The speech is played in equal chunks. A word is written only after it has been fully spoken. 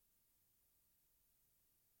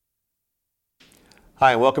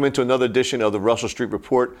Hi, and welcome into another edition of the Russell Street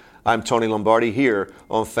Report. I'm Tony Lombardi here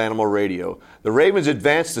on Fanimal Radio. The Ravens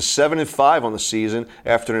advanced to 7-5 on the season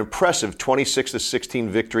after an impressive 26-16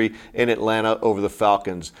 victory in Atlanta over the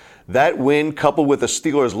Falcons. That win, coupled with the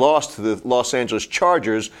Steelers' loss to the Los Angeles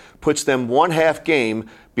Chargers, puts them one half game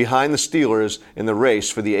behind the Steelers in the race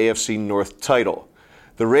for the AFC North title.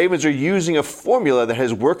 The Ravens are using a formula that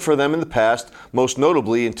has worked for them in the past, most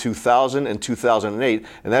notably in 2000 and 2008,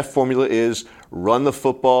 and that formula is run the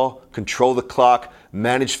football, control the clock,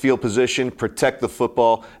 manage field position, protect the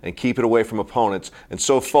football, and keep it away from opponents. And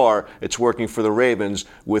so far, it's working for the Ravens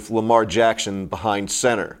with Lamar Jackson behind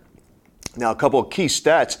center. Now, a couple of key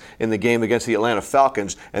stats in the game against the Atlanta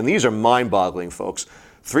Falcons, and these are mind-boggling, folks.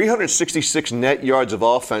 366 net yards of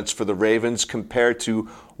offense for the Ravens compared to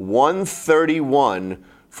 131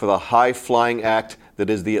 for the high-flying act that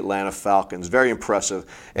is the Atlanta Falcons. Very impressive.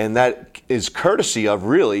 And that is courtesy of,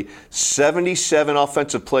 really, 77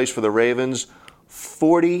 offensive plays for the Ravens,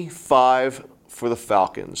 45 for the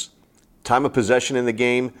Falcons. Time of possession in the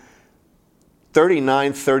game,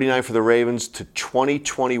 39-39 for the Ravens to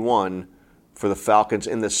 20-21 for the Falcons.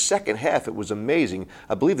 In the second half, it was amazing.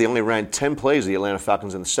 I believe they only ran 10 plays, the Atlanta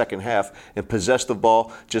Falcons, in the second half, and possessed the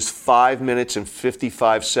ball just 5 minutes and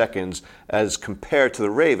 55 seconds as compared to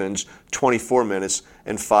the Ravens, 24 minutes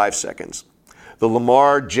and 5 seconds. The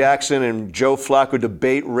Lamar Jackson and Joe Flacco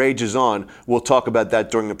debate rages on. We'll talk about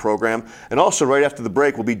that during the program. And also, right after the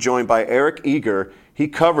break, we'll be joined by Eric Eager. He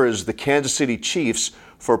covers the Kansas City Chiefs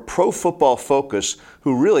for Pro Football Focus,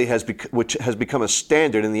 who really which has become a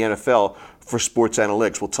standard in the NFL for sports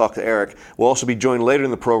analytics. We'll talk to Eric. We'll also be joined later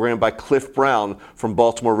in the program by Clifton Brown from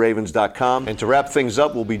BaltimoreRavens.com. And to wrap things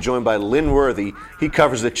up, we'll be joined by Lynn Worthy. He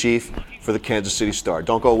covers the Chief for the Kansas City Star.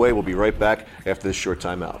 Don't go away. We'll be right back after this short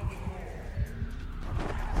timeout.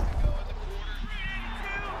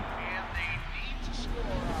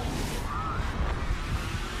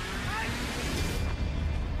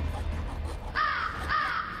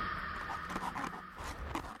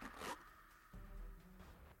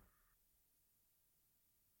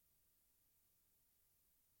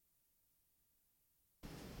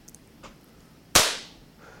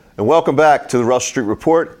 And welcome back to the Russell Street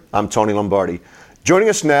Report. I'm Tony Lombardi. Joining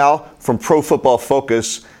us now from Pro Football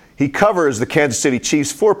Focus, he covers the Kansas City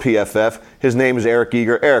Chiefs for PFF. His name is Eric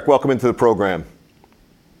Eager. Eric, welcome into the program.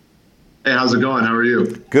 Hey, how's it going? How are you?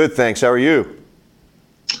 Good, thanks. How are you?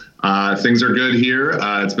 Things are good here.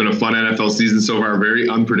 It's been a fun NFL season so far, very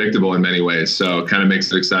unpredictable in many ways, so it kind of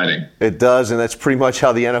makes it exciting. It does, and that's pretty much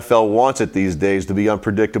how the NFL wants it these days, to be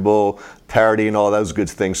unpredictable, parity, and all those good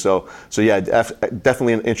things. So yeah,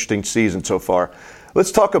 definitely an interesting season so far.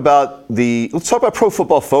 Let's talk about Pro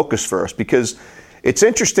Football Focus first, because it's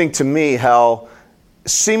interesting to me how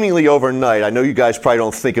seemingly overnight, I know you guys probably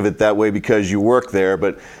don't think of it that way because you work there,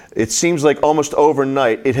 but it seems like almost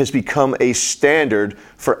overnight it has become a standard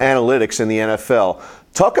for analytics in the NFL.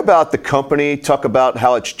 Talk about the company, talk about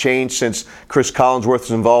how it's changed since Chris Collinsworth's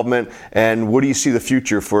involvement, and what do you see the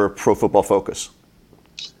future for Pro Football Focus?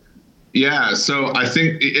 Yeah, so I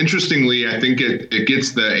think, interestingly, it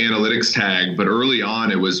gets the analytics tag, but early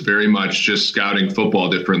on it was very much just scouting football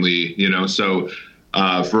differently, so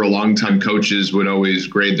for a long time, coaches would always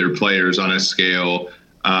grade their players on a scale,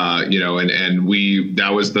 and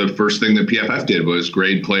that was the first thing that PFF did, was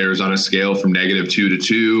grade players on a scale from -2 to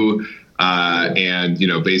 2, and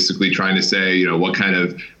basically trying to say, what kind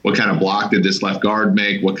of block did this left guard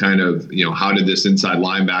make? What kind of, how did this inside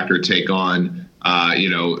linebacker take on,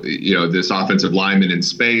 this offensive lineman in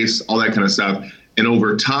space, all that kind of stuff. And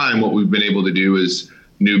over time, what we've been able to do is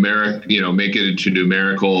make it into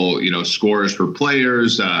numerical, scores for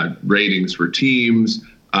players, ratings for teams,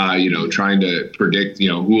 trying to predict,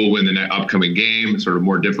 who will win the upcoming game, sort of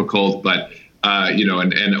more difficult, but,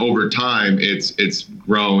 and over time it's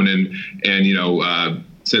grown and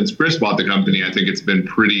since Chris bought the company, I think it's been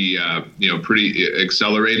pretty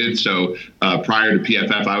accelerated. So, prior to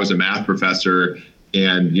PFF, I was a math professor,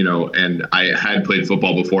 and I had played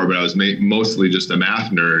football before, but I was mostly just a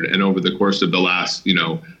math nerd. And over the course of the last,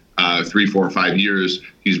 3, 4, 5 years,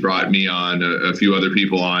 he's brought me on, a few other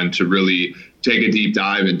people on, to really take a deep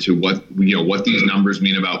dive into what these numbers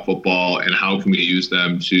mean about football and how can we use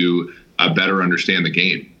them to better understand the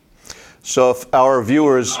game. So if our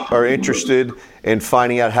viewers are interested in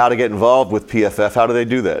finding out how to get involved with PFF, how do they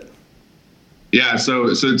do that? Yeah, so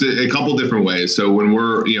it's a couple different ways. So when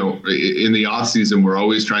we're, in the off season, we're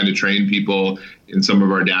always trying to train people in some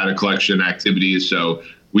of our data collection activities. So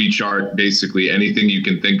we chart basically anything you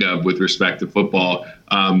can think of with respect to football.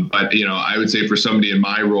 But, I would say for somebody in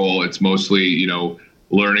my role, it's mostly,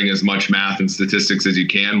 learning as much math and statistics as you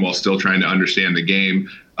can while still trying to understand the game.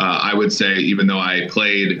 I would say, even though I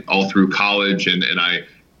played all through college and I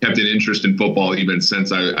kept an interest in football even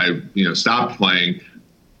since I stopped playing,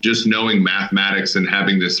 just knowing mathematics and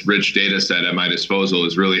having this rich data set at my disposal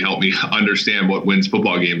has really helped me understand what wins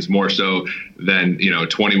football games more so than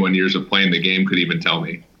 21 years of playing the game could even tell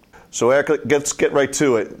me. So Eric, let's get right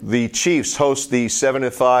to it. The Chiefs host the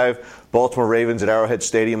 7-5 Baltimore Ravens at Arrowhead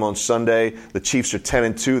Stadium on Sunday. The Chiefs are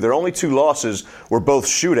 10-2. Their only two losses were both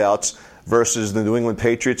shootouts versus the New England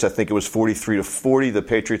Patriots. I think it was 43-40. The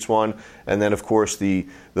Patriots won, and then of course the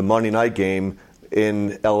Monday night game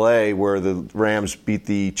in L.A. where the Rams beat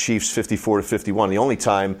the Chiefs 54-51. The only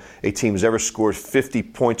time a team has ever scored 50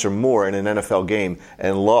 points or more in an NFL game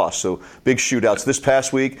and lost. So big shootouts. This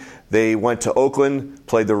past week, they went to Oakland,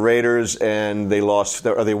 played the Raiders, and they won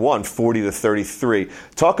 40-33.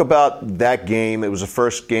 Talk about that game. It was the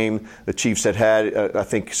first game the Chiefs had I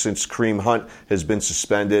think, since Kareem Hunt has been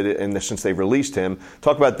suspended and since they've released him.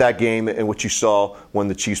 Talk about that game and what you saw when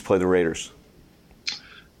the Chiefs played the Raiders.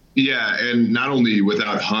 Yeah, and not only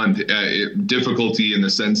without Hunt, difficulty in the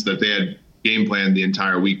sense that they had game planned the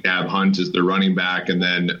entire week to have Hunt as their running back, and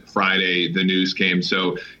then Friday the news came.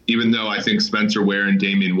 So even though I think Spencer Ware and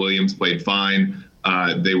Damian Williams played fine,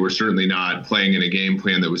 they were certainly not playing in a game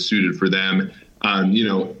plan that was suited for them.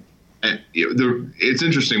 It's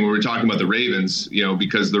interesting when we're talking about the Ravens,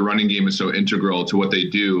 because the running game is so integral to what they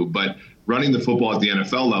do, but running the football at the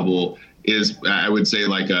NFL level is, I would say,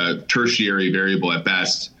 like a tertiary variable at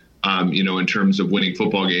best. In terms of winning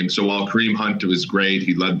football games. So while Kareem Hunt was great,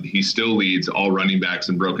 he still leads all running backs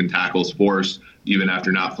in broken tackles forced, even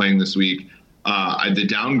after not playing this week. The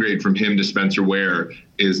downgrade from him to Spencer Ware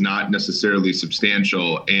is not necessarily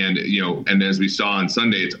substantial. And as we saw on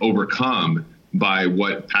Sunday, it's overcome by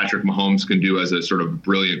what Patrick Mahomes can do as a sort of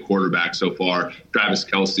brilliant quarterback so far. Travis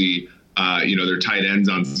Kelce, their tight ends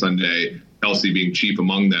on Sunday, Kelce being chief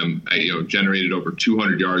among them, generated over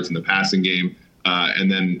 200 yards in the passing game. And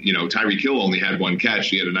then, Tyreek Hill only had one catch.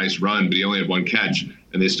 He had a nice run, but he only had one catch,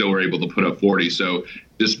 and they still were able to put up 40. So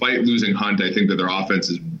despite losing Hunt, I think that their offense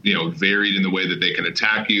is, varied in the way that they can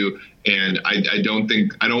attack you. And I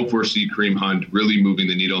don't foresee Kareem Hunt really moving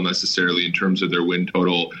the needle necessarily in terms of their win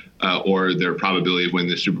total or their probability of winning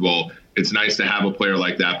the Super Bowl. It's nice to have a player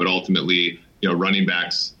like that, but ultimately, running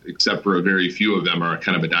backs, except for a very few of them, are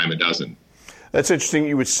kind of a dime a dozen. That's interesting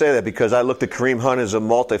you would say that, because I looked at Kareem Hunt as a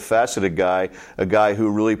multifaceted guy, a guy who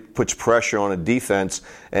really puts pressure on a defense,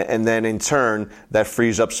 and then in turn that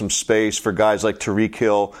frees up some space for guys like Tyreek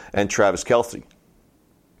Hill and Travis Kelce.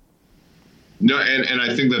 No, and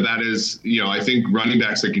I think that is, I think running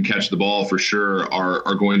backs that can catch the ball for sure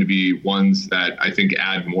are going to be ones that I think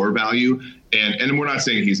add more value. And we're not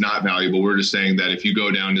saying he's not valuable. We're just saying that if you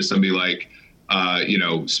go down to somebody like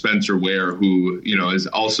Spencer Ware, who, is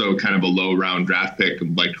also kind of a low round draft pick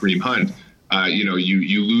like Kareem Hunt,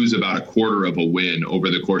 you lose about a quarter of a win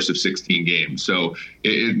over the course of 16 games. So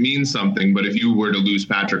it means something. But if you were to lose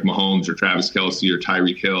Patrick Mahomes or Travis Kelce or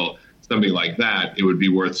Tyreek Hill, somebody like that, it would be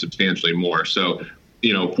worth substantially more. So,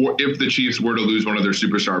 if the Chiefs were to lose one of their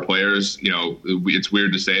superstar players, it's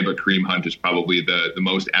weird to say, but Kareem Hunt is probably the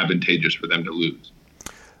most advantageous for them to lose.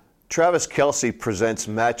 Travis Kelce presents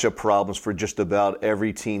matchup problems for just about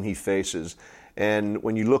every team he faces. And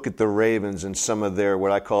when you look at the Ravens and some of their,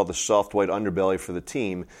 what I call the soft white underbelly for the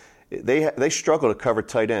team, they struggle to cover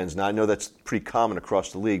tight ends. Now, I know that's pretty common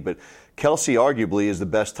across the league, but Kelce arguably is the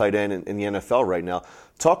best tight end in the NFL right now.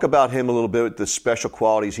 Talk about him a little bit, the special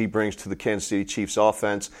qualities he brings to the Kansas City Chiefs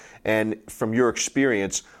offense. And from your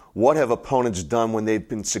experience, what have opponents done when they've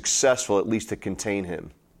been successful, at least to contain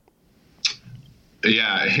him?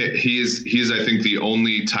 Yeah, he's I think the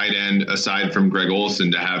only tight end aside from Greg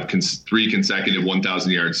Olsen to have 3 consecutive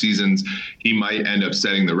 1,000-yard seasons. He might end up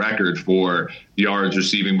setting the record for yards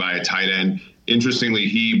receiving by a tight end. Interestingly,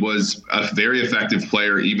 he was a very effective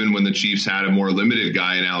player even when the Chiefs had a more limited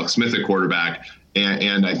guy in Alex Smith at quarterback.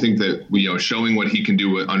 And I think that showing what he can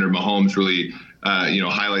do under Mahomes really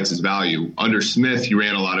highlights his value. Under Smith, he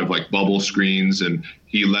ran a lot of bubble screens, and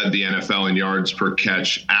he led the NFL in yards per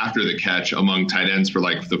catch after the catch among tight ends for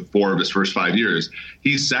the 4 of his first 5 years.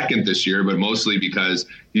 He's second this year, but mostly because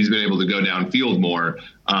he's been able to go downfield more.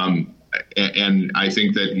 And I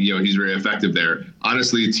think that he's very effective there.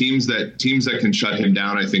 Honestly, teams that can shut him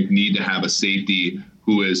down, I think, need to have a safety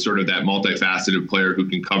who is sort of that multifaceted player who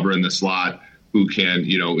can cover in the slot, who can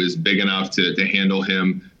is big enough to handle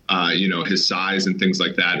him. His size and things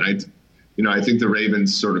like that. And I think the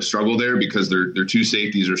Ravens sort of struggle there because their 2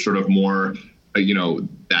 safeties are sort of more,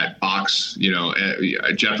 that box.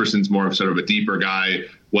 Jefferson's more of sort of a deeper guy.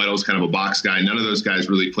 Weddle's kind of a box guy. None of those guys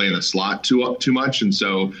really play in the slot too much. And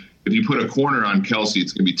so if you put a corner on Kelce,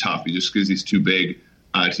 it's going to be tough just because he's too big,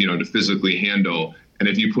 to physically handle. And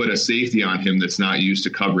if you put a safety on him that's not used to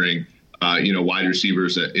covering, wide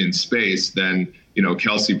receivers in space, then,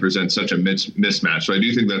 Kelce presents such a mismatch. So I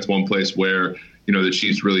do think that's one place where, the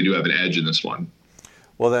Chiefs really do have an edge in this one.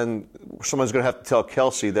 Well, then someone's going to have to tell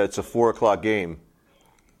Kelce that it's a 4:00 game.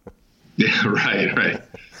 Yeah, right.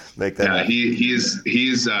 Make that happen. He's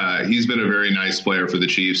been a very nice player for the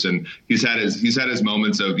Chiefs, and he's had his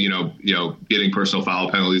moments of getting personal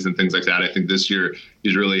foul penalties and things like that. I think this year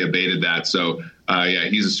he's really abated that. So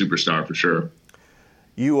he's a superstar for sure.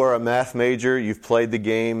 You are a math major. You've played the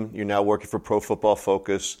game. You're now working for Pro Football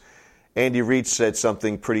Focus. Andy Reid said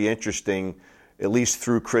something pretty interesting, at least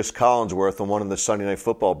through Chris Collinsworth on one of the Sunday Night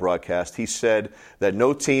Football broadcasts. He said that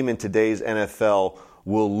no team in today's NFL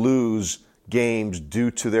will lose games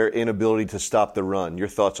due to their inability to stop the run. Your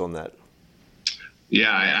thoughts on that?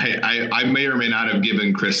 Yeah, I may or may not have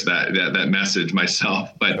given Chris that message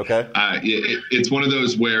myself, but okay. It's one of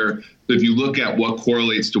those where if you look at what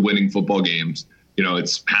correlates to winning football games,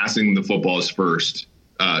 it's passing the football is first,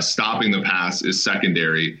 stopping the pass is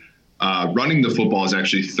secondary, running the football is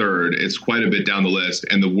actually third. It's quite a bit down the list,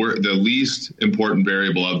 and the least important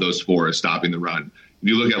variable of those four is stopping the run. If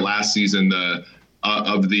you look at last season,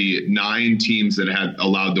 of the 9 teams that had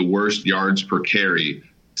allowed the worst yards per carry,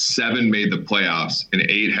 7 made the playoffs and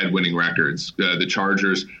 8 had winning records. The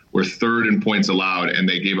Chargers were third in points allowed, and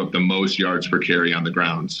they gave up the most yards per carry on the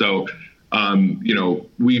ground. So,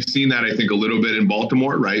 we've seen that, I think, a little bit in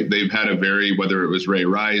Baltimore, right? They've had whether it was Ray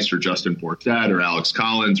Rice or Justin Forsett or Alex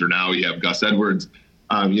Collins, or now you have Gus Edwards,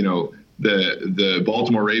 the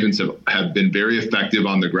Baltimore Ravens have been very effective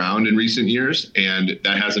on the ground in recent years, and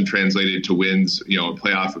that hasn't translated to wins,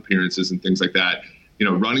 playoff appearances and things like that.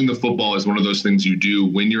 Running the football is one of those things you do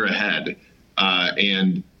when you're ahead,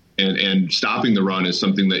 and stopping the run is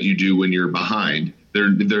something that you do when you're behind.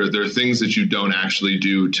 There are things that you don't actually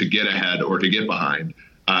do to get ahead or to get behind,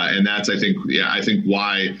 and that's I think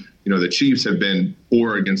why the Chiefs have been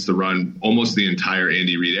poor against the run almost the entire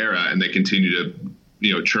Andy Reid era, and they continue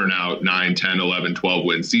to churn out 9, 10, 11, 12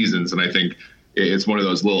 win seasons. And I think it's one of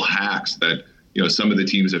those little hacks that, some of the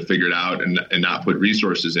teams have figured out and not put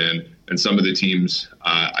resources in. And some of the teams,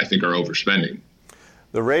 I think, are overspending.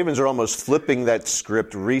 The Ravens are almost flipping that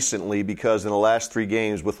script recently because in the last 3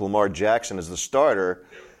 games with Lamar Jackson as the starter,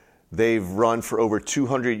 they've run for over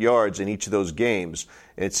 200 yards in each of those games.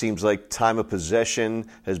 And it seems like time of possession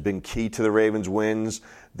has been key to the Ravens' wins.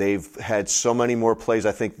 They've had so many more plays.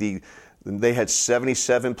 I think they had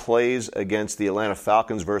 77 plays against the Atlanta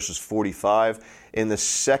Falcons versus 45. In the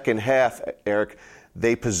second half, Eric,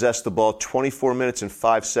 they possessed the ball 24 minutes and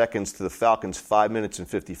 5 seconds to the Falcons 5 minutes and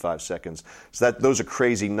 55 seconds. So those are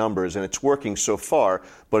crazy numbers, and it's working so far,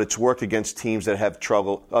 but it's worked against teams that have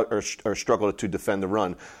struggled to defend the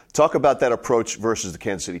run. Talk about that approach versus the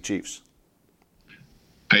Kansas City Chiefs.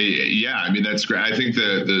 That's great. I think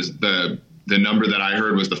the number that I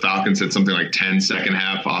heard was the Falcons had something like 10 second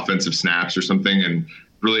half offensive snaps or something, and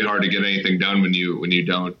really hard to get anything done when you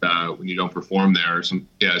don't perform there. It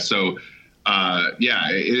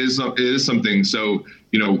is something. So,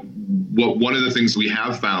 one of the things we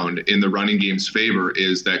have found in the running game's favor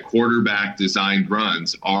is that quarterback designed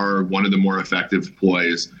runs are one of the more effective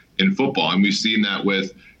ploys in football. And we've seen that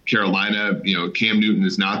with Carolina. Cam Newton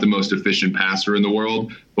is not the most efficient passer in the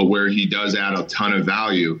world, but where he does add a ton of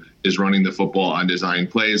value is running the football on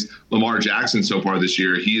designed plays. Lamar Jackson so far this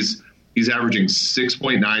year, he's averaging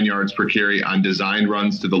 6.9 yards per carry on designed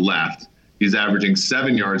runs to the left. He's averaging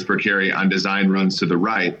 7 yards per carry on designed runs to the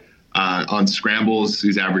right. On scrambles,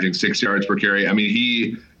 he's averaging 6 yards per carry. I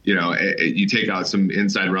mean, you take out some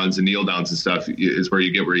inside runs and kneel downs and stuff is where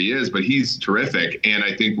you get where he is, but he's terrific. And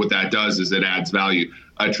I think what that does is it adds value.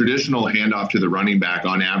 A traditional handoff to the running back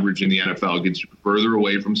on average in the NFL gets you further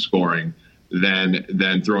away from scoring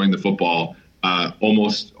than throwing the football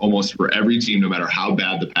almost for every team, no matter how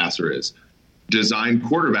bad the passer is. Designed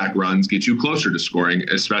quarterback runs get you closer to scoring,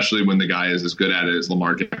 especially when the guy is as good at it as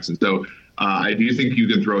Lamar Jackson. So I do think you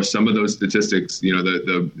can throw some of those statistics, the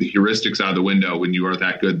heuristics out of the window when you are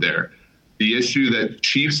that good there. The issue that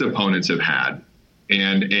Chiefs opponents have had,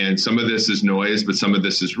 and some of this is noise, but some of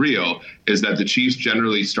this is real, is that the Chiefs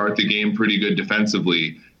generally start the game pretty good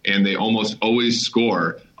defensively, and they almost always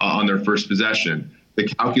score on their first possession. The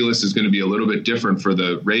calculus is going to be a little bit different for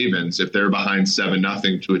the Ravens if they're behind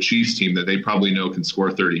 7-0 to a Chiefs team that they probably know can score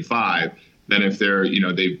 35 than if they're,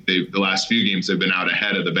 the last few games they've been out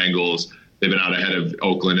ahead of the Bengals. They've been out ahead of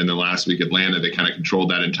Oakland, and then last week Atlanta, they kind of controlled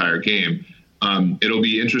that entire game. it'll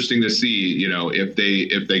be interesting to see,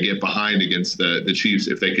 if they get behind against the Chiefs,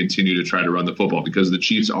 if they continue to try to run the football, because the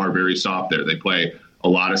Chiefs are very soft there. They play a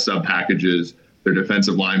lot of sub packages. Their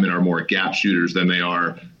defensive linemen are more gap shooters than they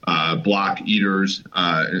are block eaters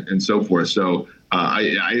and so forth. So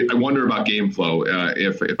I wonder about game flow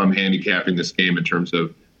if I'm handicapping this game in terms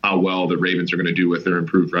of how well the Ravens are going to do with their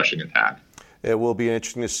improved rushing attack. It will be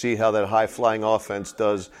interesting to see how that high-flying offense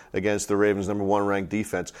does against the Ravens' number one ranked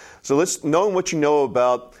defense. So knowing what you know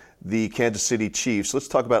about the Kansas City Chiefs, let's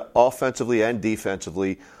talk about offensively and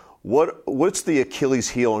defensively. What's the Achilles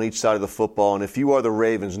heel on each side of the football? And if you are the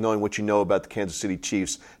Ravens, knowing what you know about the Kansas City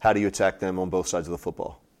Chiefs, how do you attack them on both sides of the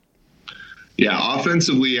football? Yeah,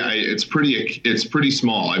 offensively, it's pretty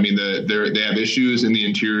small. I mean, they have issues in the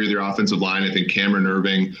interior of their offensive line. I think Cameron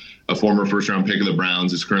Irving, a former first-round pick of the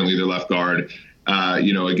Browns, is currently their left guard.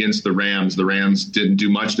 Against the Rams didn't do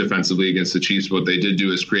much defensively against the Chiefs. What they did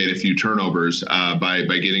do is create a few turnovers by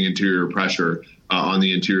getting interior pressure on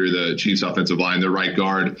the interior of the Chiefs' offensive line. Their right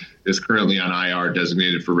guard is currently on IR,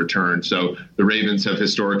 designated for return. So the Ravens have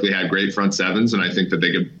historically had great front sevens, and I think that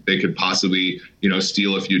they could possibly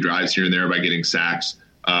steal a few drives here and there by getting sacks.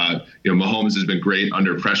 Mahomes has been great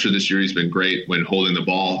under pressure this year. He's been great when holding the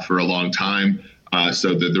ball for a long time.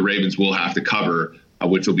 So the Ravens will have to cover,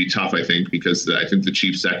 which will be tough, I think, because I think the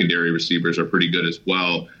Chiefs' secondary receivers are pretty good as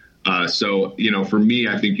well. For me,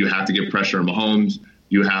 I think you have to get pressure on Mahomes.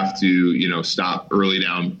 You have to, stop early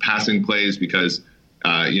down passing plays because,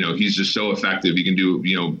 he's just so effective. He can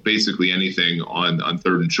do, basically anything on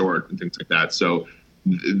third and short and things like that. So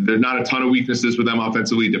there's not a ton of weaknesses with them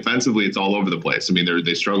offensively. Defensively, it's all over the place. I mean,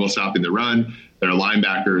 they struggle stopping the run. Their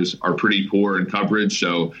linebackers are pretty poor in coverage.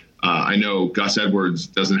 So I know Gus Edwards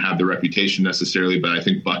doesn't have the reputation necessarily, but I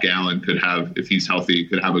think Buck Allen could have, if he's healthy,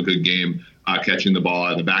 could have a good game catching the ball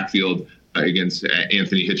out of the backfield against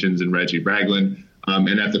Anthony Hitchens and Reggie Ragland.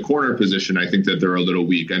 And at the corner position, I think that they're a little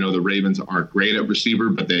weak. I know the Ravens aren't great at receiver,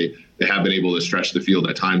 but they have been able to stretch the field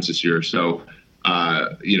at times this year. So,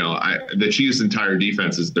 the Chiefs' entire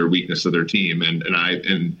defense is their weakness of their team.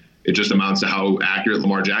 And it just amounts to how accurate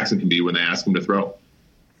Lamar Jackson can be when they ask him to throw.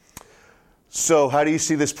 So how do you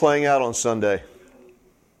see this playing out on Sunday?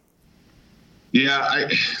 Yeah, I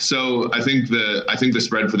think the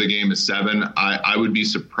spread for the game is 7. I would be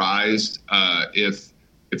surprised if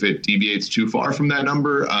it deviates too far from that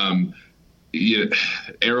number.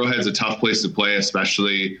 Arrowhead's a tough place to play,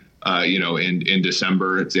 especially in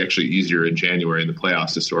December. It's actually easier in January in the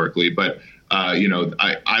playoffs historically. But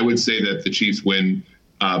I would say that the Chiefs win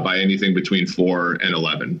by anything between 4 and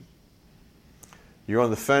 11. You're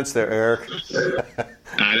on the fence there, Eric.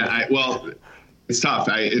 Well, it's tough.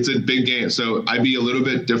 It's a big game, so I'd be a little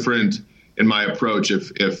bit different in my approach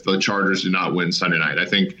if the Chargers do not win Sunday night. I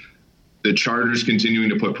think the Chargers continuing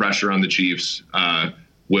to put pressure on the Chiefs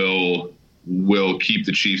will keep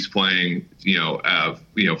the Chiefs playing,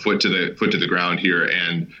 foot to the ground here,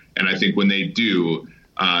 and I think when they do,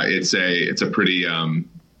 it's a pretty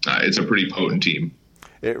potent team.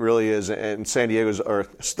 It really is, and San Diego's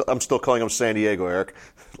I'm still calling them San Diego, Eric.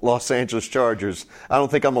 Los Angeles Chargers. I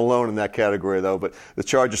don't think I'm alone in that category, though, but the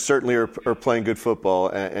Chargers certainly are playing good football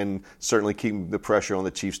and certainly keeping the pressure on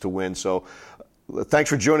the Chiefs to win. So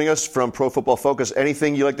thanks for joining us from Pro Football Focus.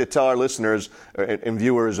 Anything you'd like to tell our listeners and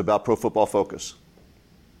viewers about Pro Football Focus?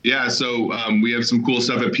 Yeah, so we have some cool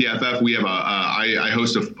stuff at PFF. We have I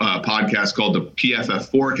host a podcast called the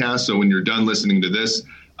PFF Forecast. So when you're done listening to this,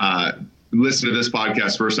 listen to this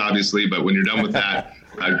podcast first, obviously, but when you're done with that,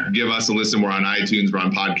 give us a listen. We're on iTunes. We're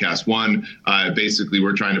on Podcast One. Basically,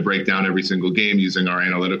 we're trying to break down every single game using our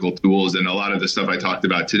analytical tools. And a lot of the stuff I talked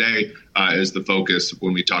about today is the focus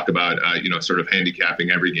when we talk about, sort of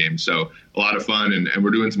handicapping every game. So a lot of fun, and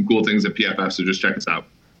we're doing some cool things at PFF, so just check us out.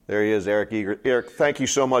 There he is, Eric Eager. Eric, thank you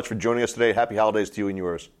so much for joining us today. Happy holidays to you and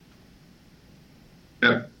yours.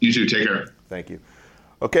 Yeah, you too. Take care. Thank you.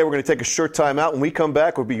 Okay, we're going to take a short time out. When we come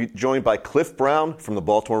back, we'll be joined by Cliff Brown from the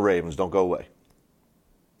Baltimore Ravens. Don't go away.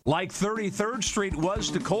 Like 33rd Street was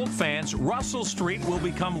to Colt fans, Russell Street will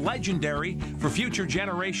become legendary for future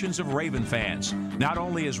generations of Raven fans. Not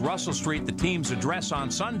only is Russell Street the team's address on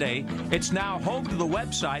Sunday, it's now home to the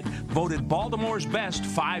website voted Baltimore's best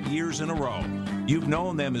 5 years in a row. You've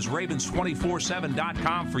known them as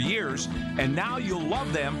Ravens247.com for years, and now you'll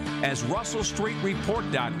love them as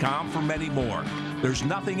RussellStreetReport.com for many more. There's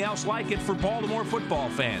nothing else like it for Baltimore football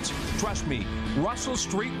fans. Trust me,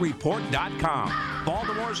 RussellStreetReport.com.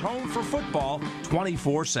 Baltimore's home for football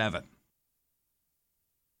 24/7.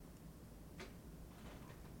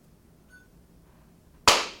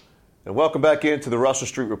 And welcome back into the Russell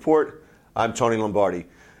Street Report. I'm Tony Lombardi.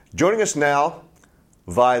 Joining us now,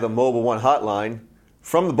 via the Mobile One hotline.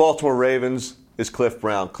 From the Baltimore Ravens is Cliff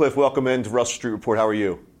Brown. Cliff, welcome into Russell Street Report. How are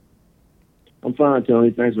you? I'm fine,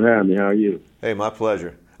 Tony. Thanks for having me. How are you? Hey, my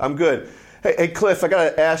pleasure. I'm good. Hey, Cliff, I got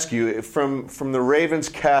to ask you, from the Ravens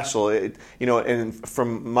castle, and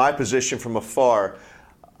from my position from afar,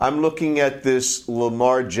 I'm looking at this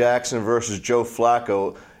Lamar Jackson versus Joe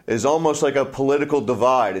Flacco as almost like a political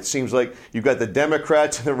divide. It seems like you've got the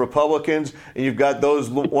Democrats and the Republicans, and you've got those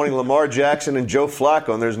wanting Lamar Jackson and Joe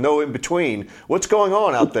Flacco, and there's no in between. What's going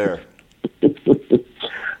on out there?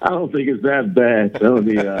 I don't think it's that bad,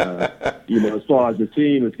 Tony. As far as the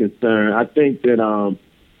team is concerned, I think that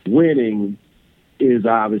winning is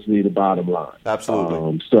obviously the bottom line.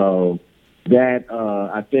 Absolutely. So that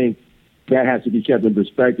I think that has to be kept in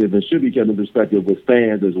perspective and should be kept in perspective with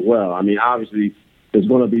fans as well. I mean, obviously, there's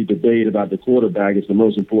going to be debate about the quarterback. It's the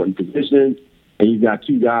most important position, and you've got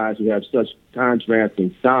two guys who have such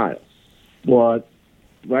contrasting styles. But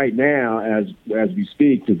right now, as we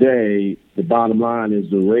speak today, the bottom line is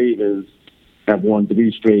the Ravens have won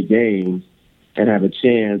 3 straight games and have a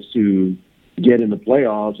chance to get in the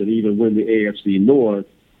playoffs and even win the AFC North,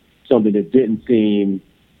 something that didn't seem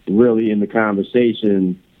really in the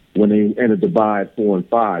conversation when they entered the bye at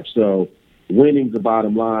 4-5. So winning's the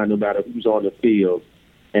bottom line no matter who's on the field.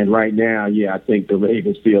 And right now, I think the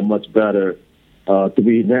Ravens feel much better now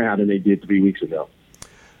than they did 3 weeks ago.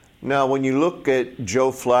 Now, when you look at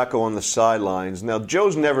Joe Flacco on the sidelines, now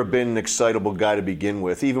Joe's never been an excitable guy to begin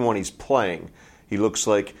with, even when he's playing. He looks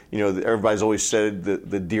like, everybody's always said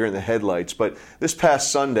the deer in the headlights. But this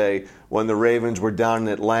past Sunday, when the Ravens were down in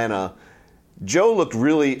Atlanta, Joe looked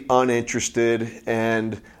really uninterested.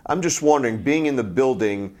 And I'm just wondering, being in the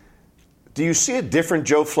building, do you see a different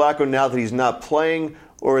Joe Flacco now that he's not playing?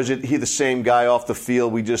 Or is he the same guy off the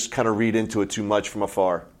field? We just kind of read into it too much from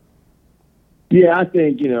afar. Yeah, I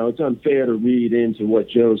think, it's unfair to read into what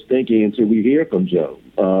Joe's thinking until we hear from Joe.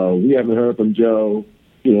 We haven't heard from Joe.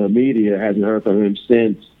 Media hasn't heard from him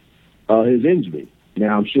since his injury.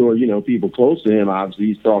 Now, I'm sure, people close to him,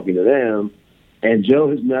 obviously he's talking to them. And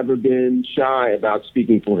Joe has never been shy about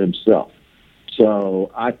speaking for himself.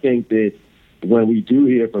 So I think that when we do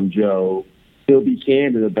hear from Joe, he'll be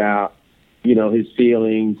candid about, his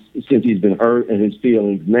feelings since he's been hurt and his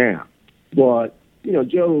feelings now. But,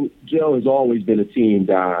 Joe has always been a team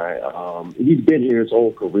guy. He's been here his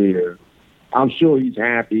whole career. I'm sure he's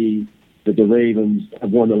happy that the Ravens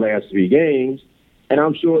have won the last 3 games, and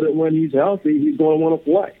I'm sure that when he's healthy, he's going to want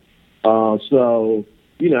to play. So,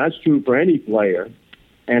 that's true for any player.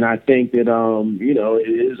 And I think that,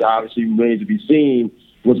 it is obviously remains to be seen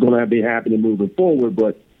what's going to be happening moving forward.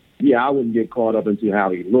 But, I wouldn't get caught up into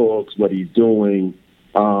how he looks, what he's doing.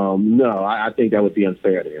 No, I think that would be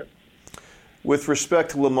unfair to him. With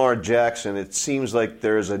respect to Lamar Jackson, it seems like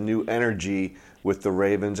there's a new energy with the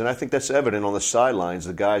Ravens, and I think that's evident on the sidelines.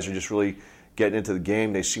 The guys are just really getting into the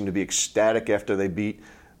game. They seem to be ecstatic after they beat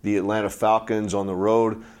the Atlanta Falcons on the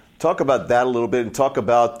road. Talk about that a little bit, and talk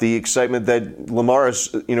about the excitement that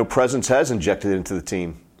Lamar's presence has injected into the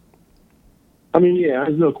team. I mean,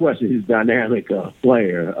 there's no question he's a dynamic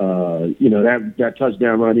player. That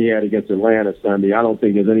touchdown run he had against Atlanta Sunday, I don't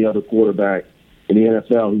think there's any other quarterback in the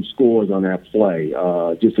NFL who scores on that play.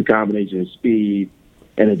 Just a combination of speed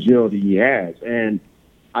and agility he has. And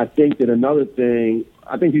I think that another thing,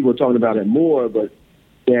 I think people are talking about it more, but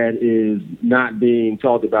that is not being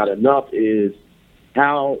talked about enough is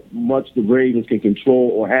how much the Ravens can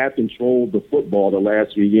control or have controlled the football the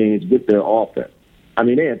last 3 games with their offense. I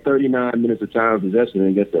mean, they had 39 minutes of time possession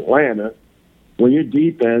against Atlanta. When your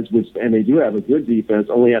defense, and they do have a good defense,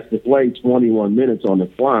 only has to play 21 minutes on the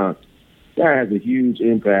clock, that has a huge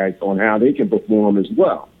impact on how they can perform as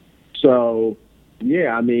well. So,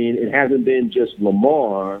 it hasn't been just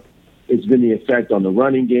Lamar. It's been the effect on the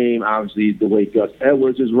running game. Obviously, the way Gus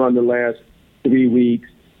Edwards has run the last 3 weeks.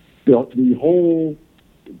 The whole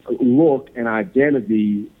look and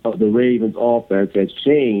identity of the Ravens offense has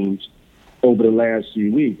changed over the last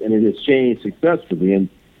few weeks, and it has changed successfully. And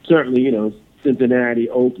certainly, Cincinnati,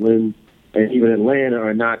 Oakland, and even Atlanta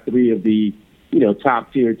are not 3 of the,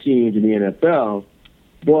 top-tier teams in the NFL.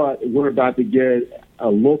 But we're about to get a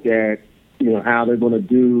look at, how they're going to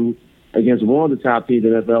do against one of the top teams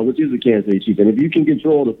in the NFL, which is the Kansas City Chiefs. And if you can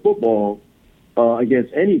control the football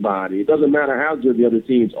against anybody, it doesn't matter how good the other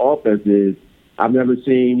team's offense is. I've never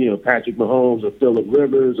seen, Patrick Mahomes or Phillip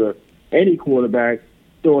Rivers or any quarterback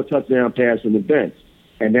throw a touchdown pass from the bench.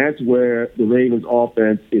 And that's where the Ravens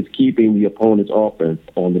offense is keeping the opponent's offense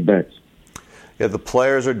on the bench. Yeah, the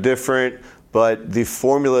players are different. but the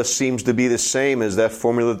formula seems to be the same as that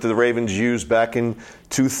formula that the Ravens used back in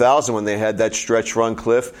 2000 when they had that stretch run,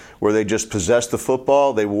 Cliff, where they just possessed the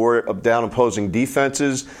football, they wore down opposing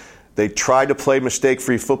defenses, they tried to play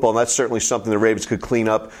mistake-free football, and that's certainly something the Ravens could clean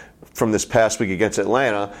up from this past week against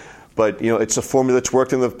Atlanta. But, it's a formula that's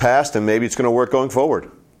worked in the past, and maybe it's going to work going forward.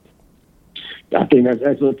 I think that's an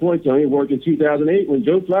excellent point, Tony. It worked in 2008 when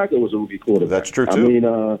Joe Flacco was a rookie quarterback. That's true, too. I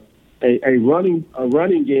mean, a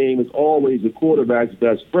running game is always a quarterback's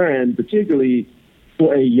best friend, particularly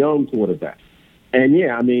for a young quarterback. And,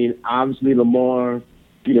 obviously Lamar,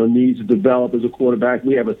 needs to develop as a quarterback.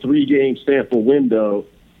 We have a 3-game sample window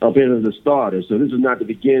of him as a starter. So this is not the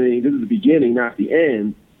beginning. This is the beginning, not the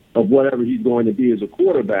end of whatever he's going to be as a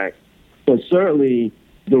quarterback. But certainly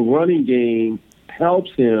the running game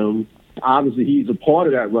helps him. Obviously, he's a part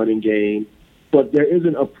of that running game. But there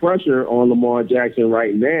isn't a pressure on Lamar Jackson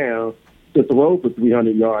right now to throw for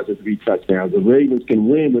 300 yards and 3 touchdowns. The Ravens can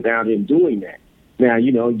win without him doing that. Now,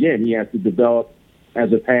 again, he has to develop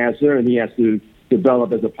as a passer and he has to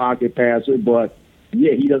develop as a pocket passer. But,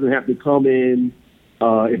 yeah, he doesn't have to come in.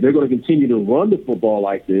 If they're going to continue to run the football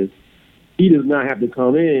like this, he does not have to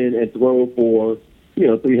come in and throw for,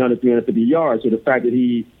 300, 350 yards. So the fact that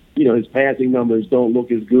his passing numbers don't look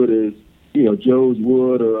as good as, Joe's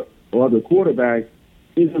would or other quarterbacks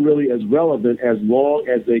isn't really as relevant as long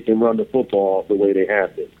as they can run the football the way they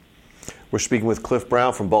have been. We're speaking with Cliff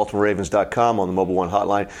Brown from BaltimoreRavens.com on the Mobile One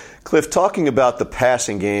Hotline. Cliff, talking about the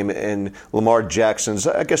passing game and Lamar Jackson's,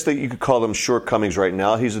 I guess that you could call them shortcomings right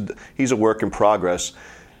now. He's a work in progress.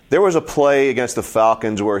 There was a play against the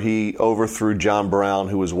Falcons where he overthrew John Brown,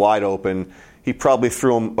 who was wide open. He probably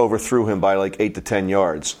overthrew him by like 8 to 10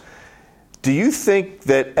 yards. Do you think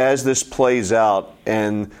that as this plays out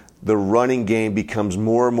and the running game becomes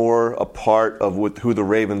more and more a part of who the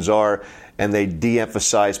Ravens are, and they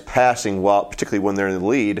de-emphasize passing, particularly when they're in the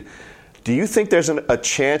lead, do you think there's a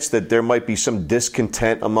chance that there might be some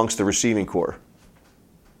discontent amongst the receiving corps?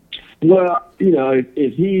 Well,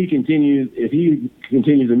 if he continues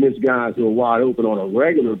to miss guys who are wide open on a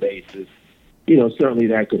regular basis, certainly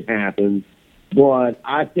that could happen. But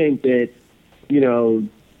I think that,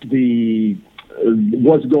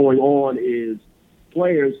 what's going on is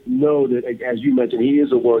players know that, as you mentioned, he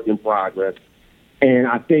is a work in progress. And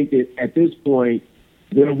I think that at this point,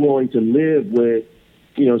 they're willing to live with,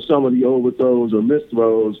 some of the overthrows or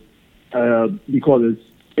misthrows because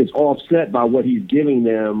it's offset by what he's giving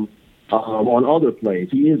them on other plays.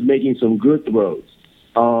 He is making some good throws.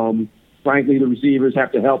 Frankly, the receivers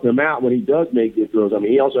have to help him out when he does make good throws. I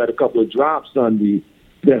mean, he also had a couple of drops Sunday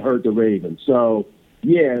that hurt the Ravens. So,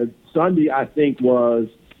 yeah, Sunday, I think, was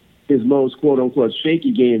his most quote-unquote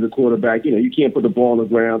shaky game as a quarterback. You can't put the ball on the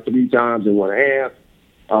ground 3 times in 1/2.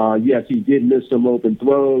 Yes, he did miss some open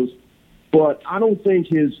throws, but I don't think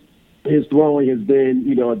his throwing has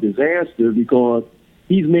been, a disaster because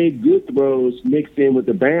he's made good throws mixed in with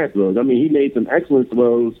the bad throws. I mean, he made some excellent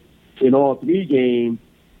throws in all 3 games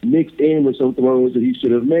mixed in with some throws that he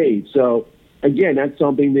should have made. So, again, that's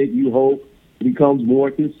something that you hope becomes more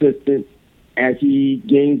consistent as he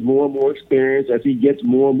gains more and more experience, as he gets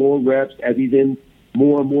more and more reps, as he's in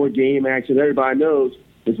more and more game action. Everybody knows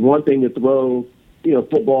it's one thing to throw,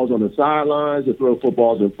 footballs on the sidelines, to throw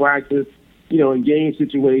footballs in practice. In game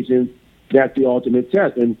situations, that's the ultimate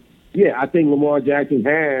test. And, yeah, I think Lamar Jackson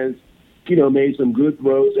has, made some good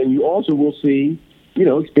throws. And you also will see,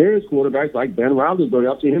 experienced quarterbacks like Ben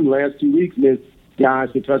Roethlisberger. I've seen him the last 2 weeks miss guys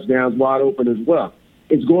for touchdowns wide open as well.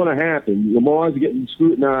 It's going to happen. Lamar's getting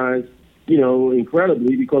scrutinized,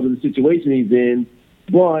 incredibly because of the situation he's in.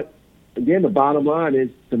 But, again, the bottom line is,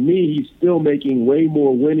 to me, he's still making way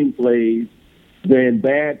more winning plays than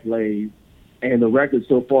bad plays, and the record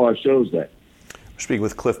so far shows that. We're speaking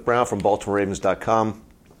with Cliff Brown from BaltimoreRavens.com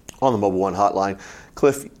on the Mobile One Hotline.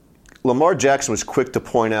 Cliff, Lamar Jackson was quick to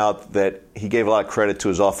point out that he gave a lot of credit to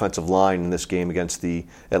his offensive line in this game against the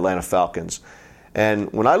Atlanta Falcons.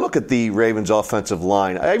 And when I look at the Ravens' offensive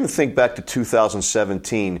line, I even think back to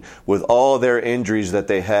 2017 with all their injuries that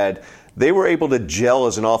they had. They were able to gel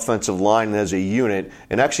as an offensive line and as a unit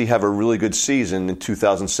and actually have a really good season in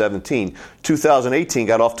 2017. 2018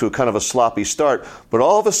 got off to a kind of a sloppy start, but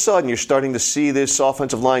all of a sudden you're starting to see this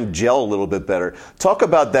offensive line gel a little bit better. Talk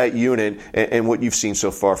about that unit and what you've seen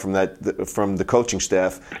so far from the coaching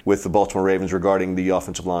staff with the Baltimore Ravens regarding the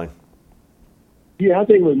offensive line. Yeah, I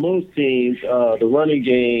think with most teams, the running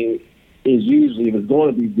game is usually, if it's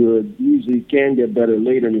going to be good, usually can get better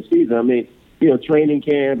later in the season. I mean, training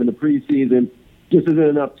camp and the preseason just isn't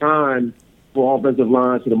enough time for offensive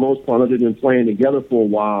lines, for the most part, other than playing together for a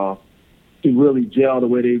while, to really gel the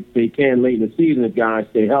way they can late in the season if guys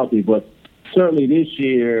stay healthy. But certainly this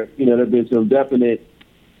year, there have been some definite,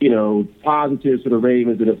 positives for the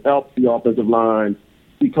Ravens that have helped the offensive line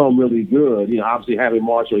become really good. Obviously having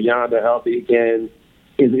Marshall Yanda healthy again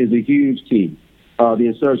is a huge key. The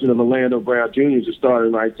insertion of Orlando Brown Jr. as a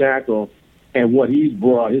starting right tackle and what he's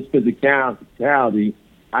brought, his physicality,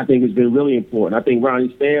 I think has been really important. I think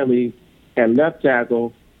Ronnie Stanley at left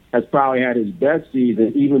tackle has probably had his best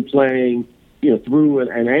season, even playing, through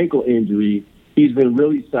an ankle injury. He's been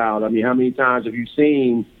really solid. I mean, how many times have you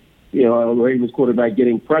seen, a Ravens quarterback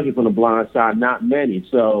getting pressure from the blind side? Not many.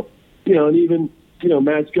 So, and even,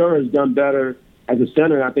 Matt Skura has done better as a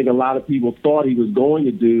center than I think a lot of people thought he was going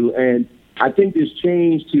to do. And I think this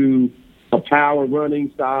change to a power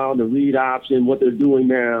running style, the read option, what they're doing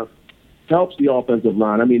now, helps the offensive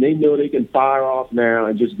line. I mean, they know they can fire off now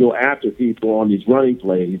and just go after people on these running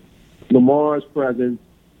plays. Lamar's presence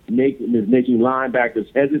is making linebackers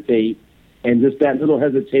hesitate, and just that little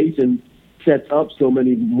hesitation sets up so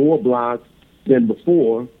many more blocks than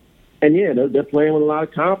before. And, yeah, they're playing with a lot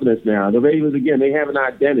of confidence now. The Ravens, again, they have an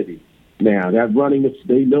identity now.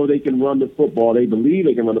 They know they can run the football. They believe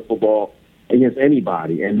they can run the football against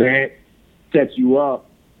anybody, and that sets you up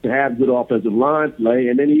to have good offensive line play.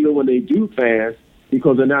 And then even when they do pass,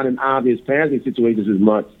 because they're not in obvious passing situations as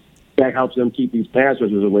much, that helps them keep these pass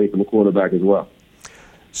rushers away from the quarterback as well.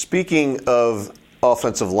 Speaking of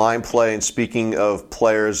offensive line play and speaking of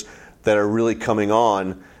players that are really coming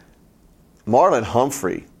on, Marlon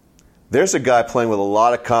Humphrey, there's a guy playing with a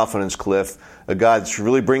lot of confidence, Cliff, a guy that's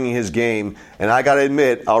really bringing his game. And I got to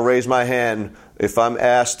admit, I'll raise my hand if I'm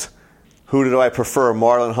asked, who do I prefer,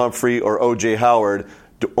 Marlon Humphrey or O.J. Howard,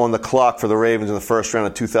 on the clock for the Ravens in the first round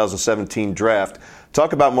of 2017 draft.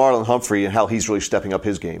 Talk about Marlon Humphrey and how he's really stepping up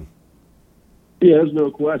his game. Yeah, there's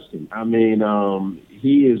no question. I mean,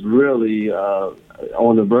 he is really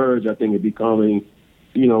on the verge, I think, of becoming,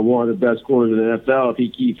 one of the best corners in the NFL if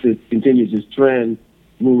he continues his trend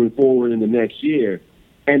moving forward in the next year.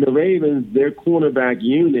 And the Ravens, their cornerback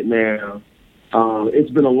unit now,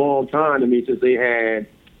 it's been a long time to me since they had,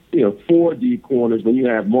 4 deep corners. When you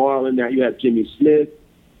have Marlon, now you have Jimmy Smith,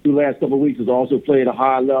 who the last couple of weeks has also played a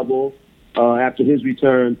high level. After his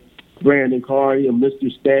return, Brandon Carey,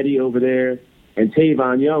 Mr. Steady over there, and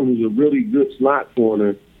Tavon Young, who's a really good slot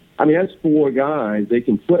corner. I mean, that's 4 guys they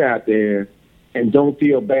can put out there and don't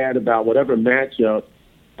feel bad about whatever matchup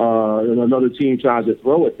another team tries to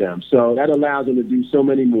throw at them. So that allows them to do so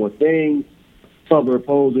many more things, cover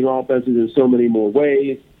opposing offenses in so many more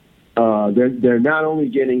ways. They're not only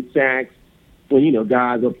getting sacks when,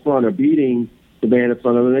 guys up front are beating the man in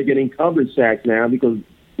front of them, they're getting coverage sacks now because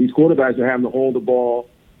these quarterbacks are having to hold the ball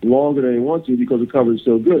longer than they want to because the coverage is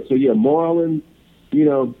so good. So, yeah, Marlon,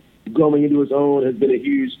 going into his own has been a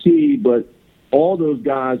huge key, but all those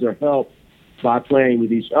guys are helped by playing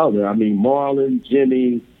with each other. I mean, Marlon,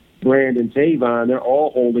 Jimmy, Brandon, Tavon, they're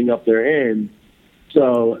all holding up their end.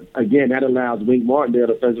 So, again, that allows Wink Martindale,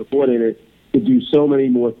 the defensive coordinator, to do so many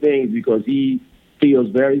more things because he feels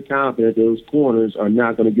very confident those corners are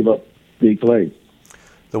not going to give up big plays.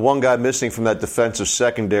 The one guy missing from that defensive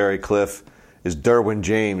secondary, Cliff, is Derwin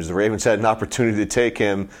James. The Ravens had an opportunity to take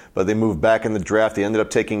him, but they moved back in the draft. They ended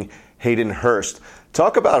up taking Hayden Hurst.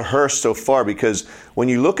 Talk about Hurst so far, because when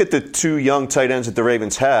you look at the 2 young tight ends that the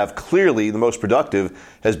Ravens have, clearly the most productive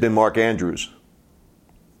has been Mark Andrews.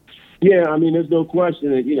 Yeah, I mean, there's no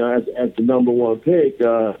question that, as the number 1 pick,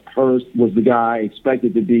 Hurst was the guy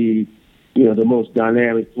expected to be, the most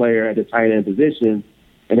dynamic player at the tight end position,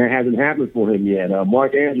 and that hasn't happened for him yet.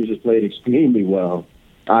 Mark Andrews has played extremely well,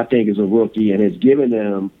 I think, as a rookie, and has given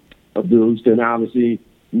them a boost. And obviously,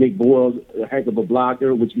 Nick Boyle's a heck of a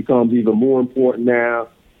blocker, which becomes even more important now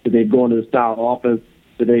that they've gone to the style offense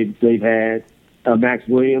that they've had. Max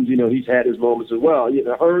Williams, he's had his moments as well.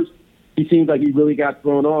 Hurst, he seems like he really got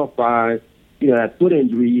thrown off by, that foot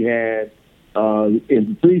injury he had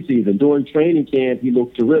in the preseason. During training camp, he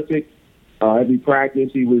looked terrific. Every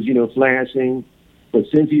practice, he was, flashing. But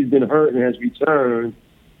since he's been hurt and has returned,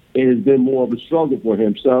 it has been more of a struggle for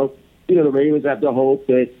him. So, the Ravens have to hope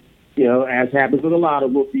that, as happens with a lot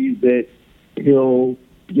of rookies, that he'll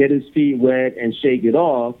get his feet wet and shake it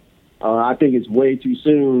off. I think it's way too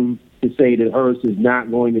soon to say that Hurst is not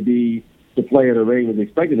going to be the player the Ravens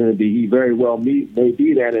expected him to be. He very well may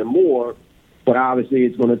be that and more, but obviously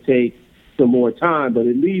it's going to take some more time. But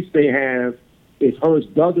at least they have, if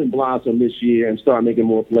Hurst doesn't blossom this year and start making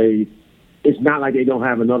more plays, it's not like they don't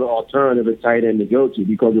have another alternative at tight end to go to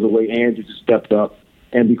because of the way Andrews has stepped up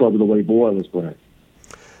and because of the way Boyle is playing.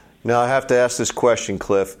 Now, I have to ask this question,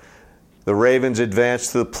 Cliff. The Ravens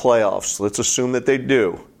advance to the playoffs. Let's assume that they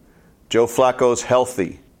do. Joe Flacco's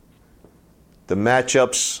healthy. The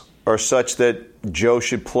matchups are such that Joe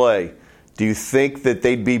should play, do you think that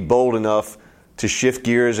they'd be bold enough to shift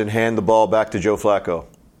gears and hand the ball back to Joe Flacco?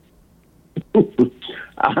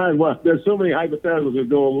 Well, there's so many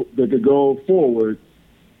hypotheticals that could go forward.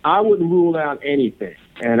 I wouldn't rule out anything,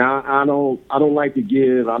 and I don't like to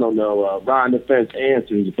give riding the fence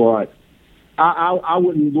answers, but I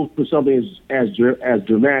wouldn't look for something as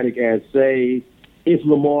dramatic as, say, if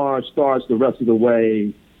Lamar starts the rest of the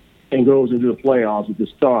way and goes into the playoffs as the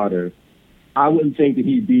starter. I wouldn't think that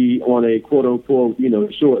he'd be on a quote unquote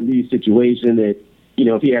short leash situation that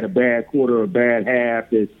if he had a bad quarter or a bad half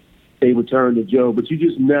that they would turn to Joe, but you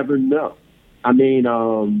just never know. I mean,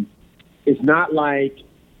 it's not like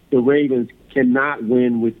the Ravens cannot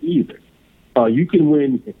win with either. You can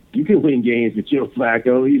win games with Joe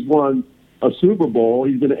Flacco. He's won a Super Bowl.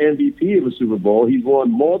 He's been an MVP of a Super Bowl. He's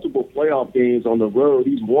won multiple playoff games on the road.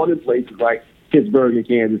 He's won in places like Pittsburgh and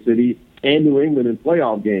Kansas City and New England in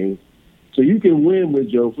playoff games. So you can win with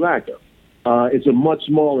Joe Flacco. It's a much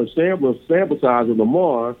smaller sample size of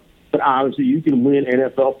Lamar, but obviously you can win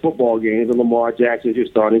NFL football games and Lamar Jackson is your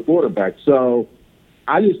starting quarterback. So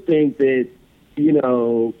I just think that,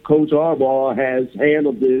 Coach Harbaugh has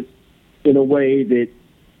handled this in a way that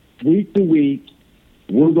week to week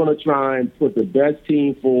we're going to try and put the best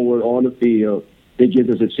team forward on the field that gives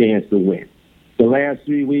us a chance to win. The last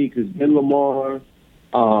 3 weeks has been Lamar.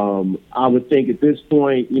 I would think at this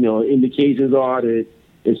point, indications are that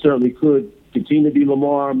it certainly could continue to be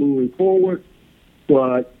Lamar moving forward,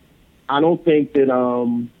 but I don't think that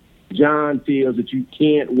John feels that you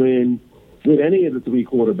can't win with any of the three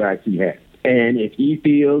quarterbacks he has. And if he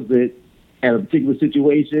feels that at a particular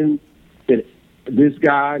situation that this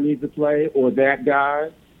guy needs to play or that guy,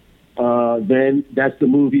 then that's the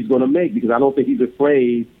move he's going to make, because I don't think he's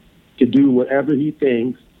afraid to do whatever he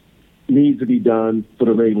thinks needs to be done for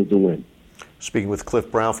the Ravens to win. Speaking with Cliff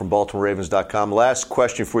Brown from BaltimoreRavens.com. Last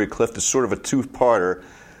question for you, Cliff. This is sort of a two-parter.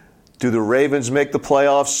 Do the Ravens make the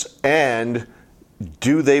playoffs, and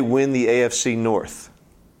do they win the AFC North?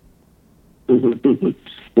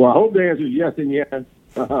 Well, I hope the answer is yes and yes.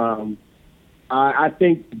 I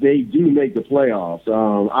think they do make the playoffs.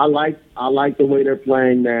 I like the way they're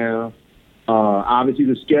playing now. Obviously,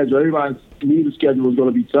 the schedule, everybody knew the schedule was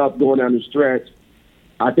going to be tough going down the stretch.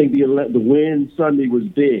 I think the win Sunday was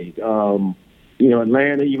big.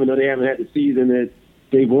 Atlanta, even though they haven't had the season that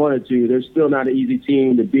they wanted to, they're still not an easy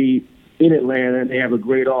team to beat in Atlanta, and they have a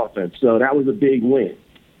great offense. So that was a big win.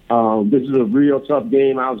 This is a real tough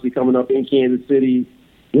game, obviously, coming up in Kansas City,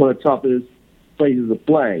 one of the toughest places to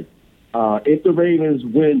play. If the Ravens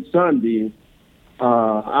win Sunday,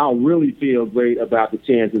 I'll really feel great about the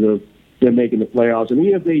chances of them making the playoffs. And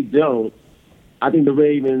even if they don't, I think the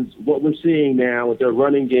Ravens, what we're seeing now with their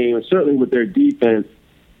running game and certainly with their defense,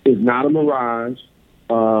 is not a mirage,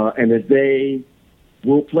 and that they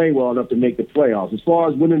will play well enough to make the playoffs. As far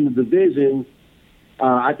as winning the division,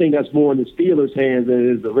 I think that's more in the Steelers' hands than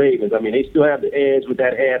it is the Ravens. I mean, they still have the edge with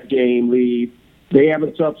that half-game lead. They have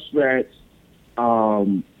a tough stretch.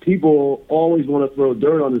 People always want to throw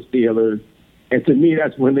dirt on the Steelers, and to me,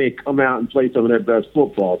 that's when they come out and play some of their best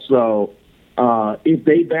football. So if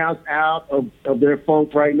they bounce out of their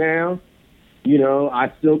funk right now,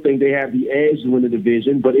 I still think they have the edge to win the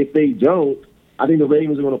division. But if they don't, I think the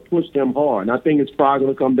Ravens are going to push them hard. And I think it's probably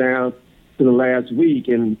going to come down to the last week.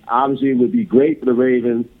 And obviously it would be great for the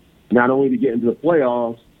Ravens not only to get into the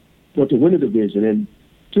playoffs, but to win the division. And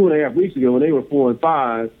 2.5 weeks ago when they were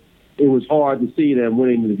 4-5, it was hard to see them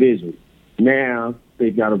winning the division. Now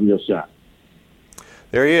they've got a real shot.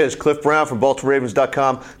 There he is, Cliff Brown from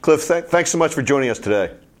BaltimoreRavens.com. Cliff, thanks so much for joining us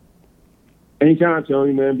today. Anytime,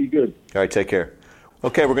 Tony, man. Be good. All right, take care.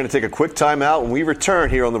 Okay, we're going to take a quick time out. When we return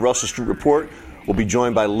here on the Russell Street Report, we'll be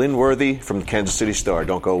joined by Lynn Worthy from the Kansas City Star.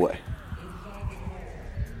 Don't go away.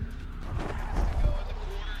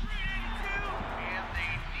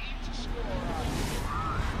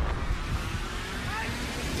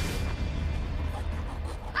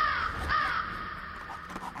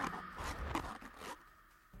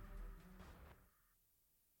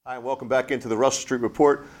 Hi, and welcome back into the Russell Street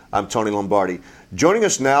Report. I'm Tony Lombardi. Joining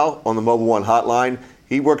us now on the Mobile One Hotline,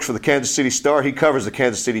 he works for the Kansas City Star. He covers the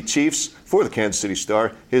Kansas City Chiefs for the Kansas City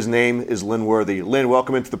Star. His name is Lynn Worthy. Lynn,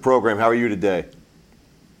 welcome into the program. How are you today?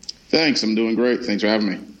 Thanks. I'm doing great. Thanks for having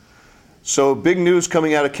me. So, big news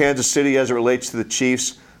coming out of Kansas City as it relates to the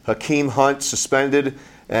Chiefs. Hakeem Hunt suspended,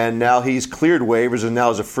 and now he's cleared waivers and now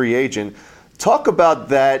is a free agent. Talk about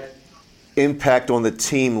that impact on the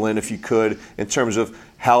team, Lynn, if you could, in terms of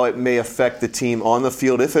how it may affect the team on the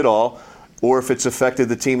field, if at all, or if it's affected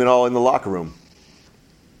the team at all in the locker room.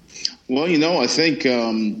 Well, I think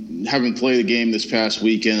having played a game this past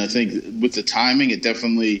weekend, I think with the timing, it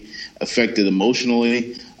definitely affected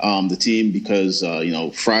emotionally the team because,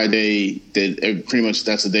 Friday, pretty much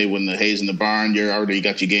that's the day when the hay's in the barn. You're already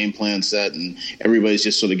got your game plan set and everybody's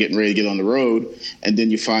just sort of getting ready to get on the road. And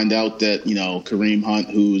then you find out that, Kareem Hunt,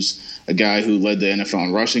 who's a guy who led the NFL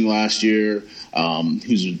in rushing last year,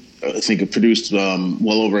 who's I think produced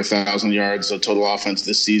well over 1,000 yards of total offense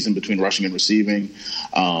this season between rushing and receiving.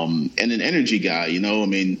 And an energy guy,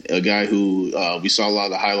 a guy who we saw a lot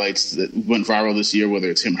of the highlights that went viral this year,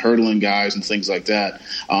 whether it's him hurdling guys and things like that.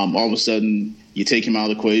 All of a sudden, you take him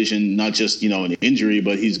out of the equation, not just, an injury,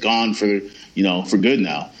 but he's gone for good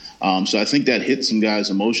now. So I think that hit some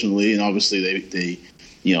guys emotionally, and obviously they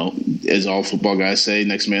as all football guys say,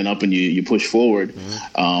 next man up and you push forward.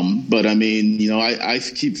 Mm-hmm. But I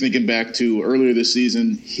keep thinking back to earlier this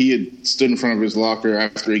season, he had stood in front of his locker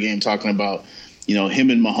after a game talking about,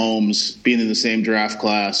 him and Mahomes being in the same draft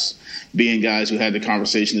class, being guys who had the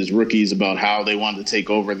conversation as rookies about how they wanted to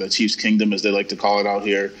take over the Chiefs kingdom, as they like to call it out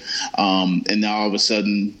here. And now all of a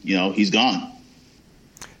sudden, he's gone.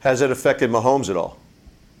 Has it affected Mahomes at all?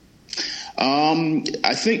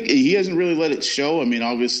 I think he hasn't really let it show.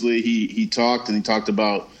 Obviously he talked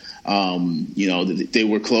about, that they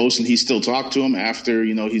were close, and he still talked to him after,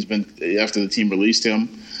 after the team released him.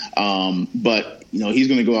 But he's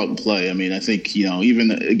going to go out and play. I think,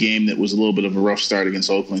 even a game that was a little bit of a rough start against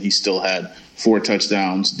Oakland, he still had 4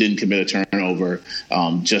 touchdowns, didn't commit a turnover,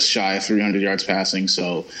 just shy of 300 yards passing.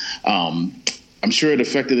 So, I'm sure it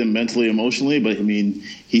affected him mentally, emotionally, but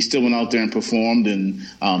he still went out there and performed and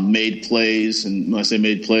made plays. And when I say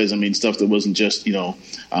made plays, I mean stuff that wasn't just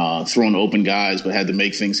throwing open guys, but had to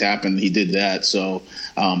make things happen. He did that. So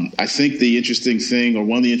I think the interesting thing, or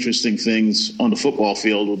one of the interesting things on the football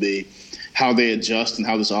field, will be how they adjust and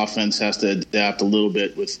how this offense has to adapt a little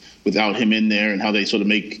bit without him in there, and how they sort of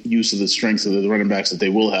make use of the strengths of the running backs that they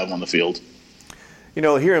will have on the field.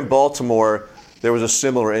 Here in Baltimore, there was a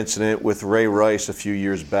similar incident with Ray Rice a few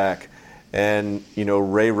years back. And,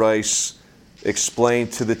 Ray Rice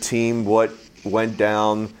explained to the team what went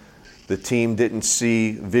down. The team didn't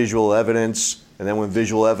see visual evidence. And then when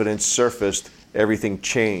visual evidence surfaced, everything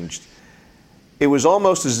changed. It was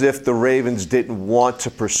almost as if the Ravens didn't want to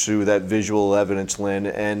pursue that visual evidence, Lynn,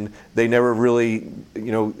 and they never really,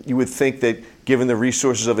 you would think that given the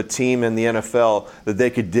resources of a team in the NFL that they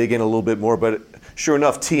could dig in a little bit more, but sure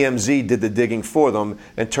enough, TMZ did the digging for them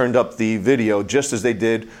and turned up the video just as they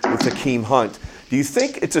did with Hakeem Hunt. Do you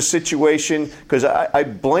think it's a situation, because I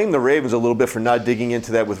blame the Ravens a little bit for not digging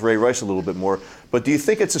into that with Ray Rice a little bit more, but do you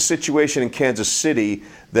think it's a situation in Kansas City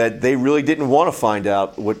that they really didn't want to find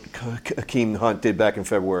out what Hakeem Hunt did back in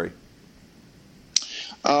February?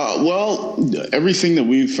 Well, everything that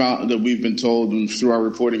we've found, that we've been told and through our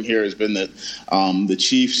reporting here, has been that the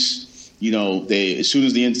Chiefs, they, as soon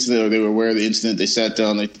as the incident, or they were aware of the incident, they sat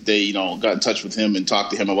down, they got in touch with him and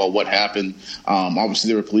talked to him about what happened. Obviously,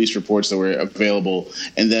 there were police reports that were available.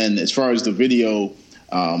 And then as far as the video,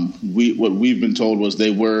 what we've been told was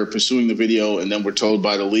they were pursuing the video, and then were told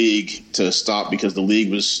by the league to stop because the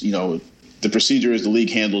league was, the procedure is the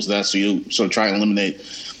league handles that. So you sort of try and eliminate,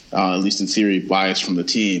 at least in theory, bias from the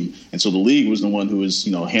team. And so the league was the one who was,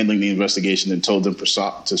 handling the investigation and told them to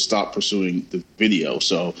stop pursuing the video.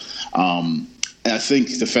 So, and I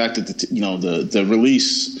think the fact that the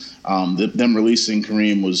release, them releasing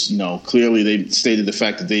Kareem was, clearly they stated the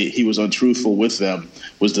fact that he was untruthful with them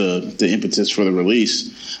was the impetus for the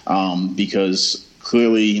release, because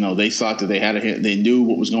clearly, they thought that they knew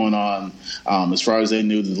what was going on. As far as they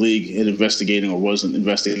knew, the league had investigating or wasn't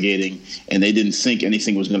investigating, and they didn't think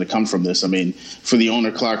anything was going to come from this. For the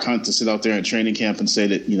owner, Clark Hunt, to sit out there in training camp and say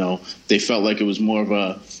that, they felt like it was more of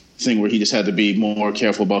a thing where he just had to be more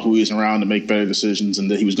careful about who he was around to make better decisions, and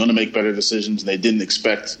that he was going to make better decisions, and they didn't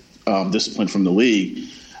expect discipline from the league.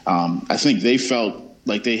 I think they felt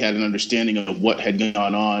like they had an understanding of what had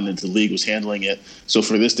gone on and the league was handling it. So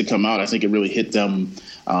for this to come out, I think it really hit them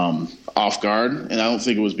off guard. And I don't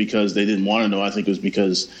think it was because they didn't want to know. I think it was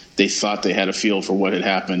because they thought they had a feel for what had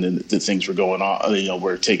happened and that things were going on,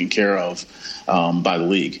 were taken care of by the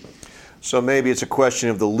league. So maybe it's a question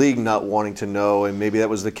of the league not wanting to know, and maybe that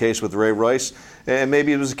was the case with Ray Rice, and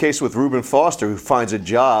maybe it was the case with Reuben Foster, who finds a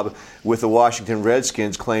job with the Washington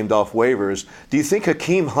Redskins, claimed off waivers. Do you think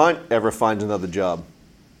Hakeem Hunt ever finds another job?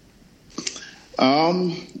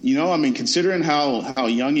 Considering how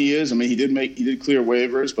young he is, he did clear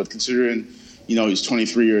waivers, but considering, he's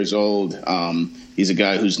 23 years old, he's a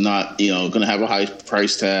guy who's not, going to have a high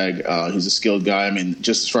price tag. He's a skilled guy.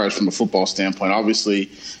 Just as far as from a football standpoint,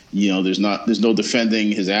 obviously, there's no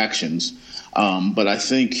defending his actions. But I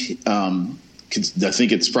think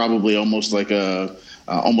it's probably almost like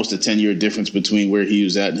almost a 10-year difference between where he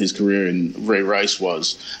was at in his career and Ray Rice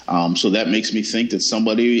was. So that makes me think that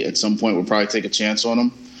somebody at some point will probably take a chance on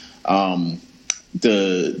him.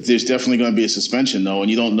 There's definitely going to be a suspension, though,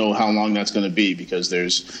 and you don't know how long that's going to be, because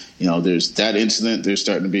there's that incident. There's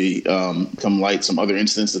starting to be come light some other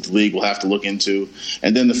incidents that the league will have to look into,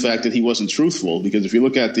 and then the fact that he wasn't truthful. Because if you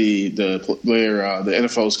look at the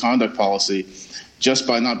NFL's conduct policy, just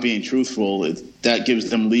by not being truthful, that gives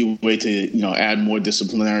them leeway to add more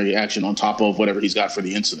disciplinary action on top of whatever he's got for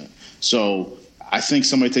the incident. So I think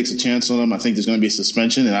somebody takes a chance on him. I think there's going to be a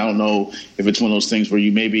suspension, and I don't know if it's one of those things where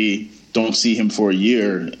you maybe don't see him for a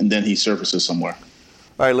year and then he surfaces somewhere.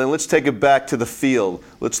 All right, Lynn, let's take it back to the field.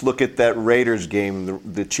 Let's look at that Raiders game.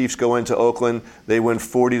 The Chiefs go into Oakland. They win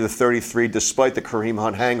 40-33 despite the Kareem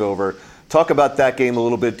Hunt hangover. Talk about that game a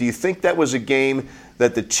little bit. Do you think that was a game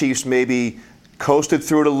that the Chiefs maybe coasted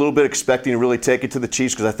through it a little bit, expecting to really take it to the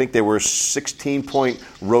Chiefs, because I think they were 16-point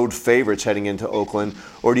road favorites heading into Oakland?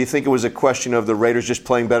 Or do you think it was a question of the Raiders just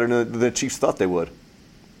playing better than the Chiefs thought they would?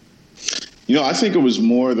 I think it was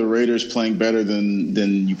more the Raiders playing better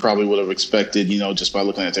than you probably would have expected, just by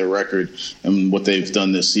looking at their record and what they've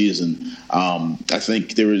done this season. I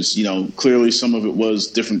think there was, clearly some of it was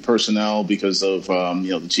different personnel because of,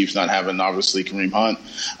 the Chiefs not having, obviously, Kareem Hunt,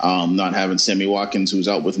 not having Sammy Watkins, who was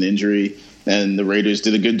out with an injury. And the Raiders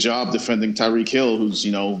did a good job defending Tyreek Hill, who's,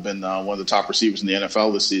 been one of the top receivers in the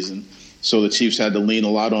NFL this season. So the Chiefs had to lean a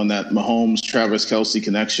lot on that Mahomes, Travis Kelce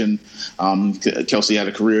connection. Kelce had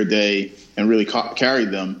a career day and really carried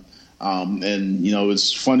them.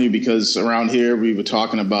 It's funny because around here we were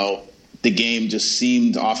talking about the game just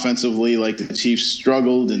seemed offensively like the Chiefs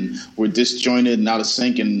struggled and were disjointed and out of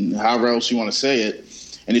sync and however else you want to say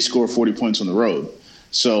it. And they scored 40 points on the road.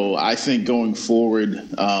 So I think going forward,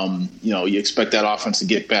 you expect that offense to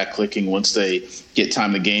get back clicking once they get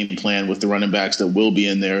time to game plan with the running backs that will be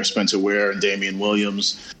in there, Spencer Ware and Damian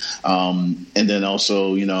Williams. And then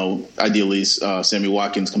also, ideally Sammy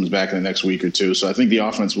Watkins comes back in the next week or two. So I think the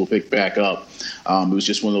offense will pick back up. It was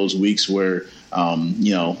just one of those weeks where,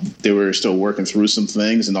 they were still working through some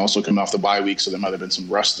things and also coming off the bye week. So there might have been some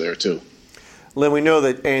rust there too. Lynn, we know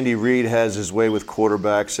that Andy Reid has his way with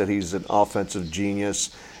quarterbacks, that he's an offensive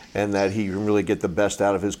genius, and that he can really get the best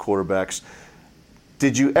out of his quarterbacks.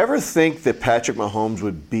 Did you ever think that Patrick Mahomes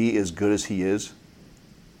would be as good as he is?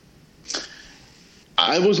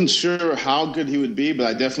 I wasn't sure how good he would be, but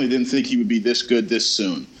I definitely didn't think he would be this good this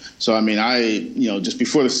soon. So, just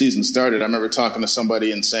before the season started, I remember talking to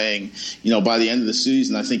somebody and saying, by the end of the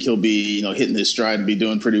season, I think he'll be, hitting his stride and be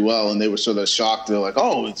doing pretty well. And they were sort of shocked. They're like,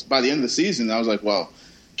 oh, it's by the end of the season. And I was like, well,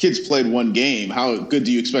 kid's played one game. How good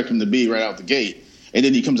do you expect him to be right out the gate? And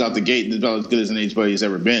then he comes out the gate and is about as good as anybody's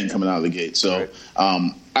ever been coming out of the gate. So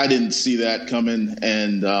right. I didn't see that coming.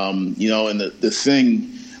 And, and the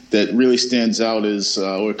thing that really stands out is,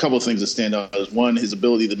 or a couple of things that stand out is, one, his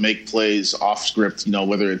ability to make plays off script,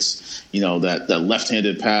 whether it's, that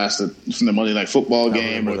left-handed pass from the Monday Night Football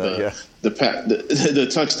game or the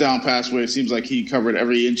touchdown pass where it seems like he covered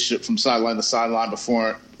every inch from sideline to sideline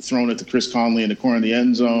before throwing it to Chris Conley in the corner of the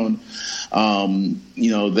end zone.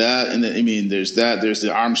 That, and there's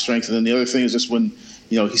the arm strength. And then the other thing is just when,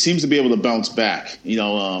 he seems to be able to bounce back.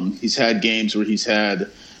 He's had games where he's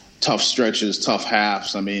had tough stretches, tough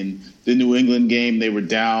halves. The New England game, they were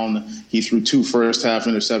down. He threw 2 first-half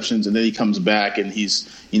interceptions, and then he comes back, and he's,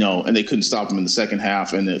 and they couldn't stop him in the second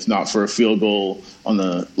half. And if not for a field goal on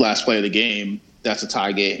the last play of the game, that's a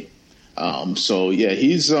tie game.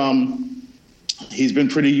 He's been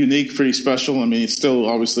pretty unique, pretty special. He's still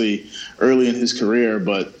obviously early in his career,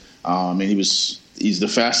 but he's the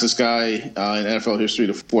fastest guy in NFL history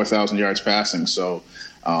to 4,000 yards passing. So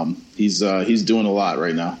he's doing a lot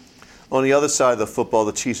right now. On the other side of the football,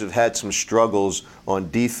 the Chiefs have had some struggles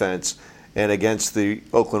on defense and against the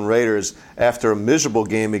Oakland Raiders. After a miserable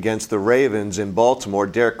game against the Ravens in Baltimore,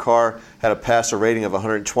 Derek Carr had a passer rating of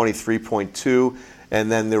 123.2,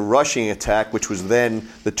 and then the rushing attack, which was then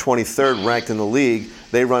the 23rd ranked in the league,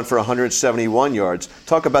 they run for 171 yards.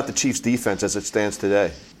 Talk about the Chiefs' defense as it stands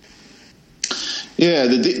today. Yeah,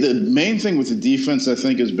 the main thing with the defense, I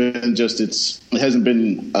think, has been just it hasn't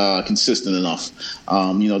been consistent enough.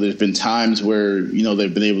 There's been times where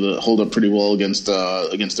they've been able to hold up pretty well against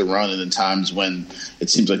the run, and then times when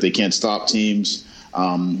it seems like they can't stop teams.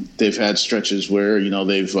 They've had stretches where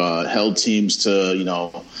they've held teams to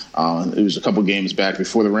it was a couple games back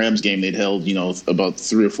before the Rams game, they'd held about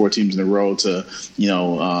 3 or 4 teams in a row to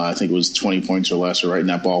I think it was 20 points or less, or right in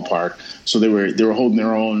that ballpark. So they were holding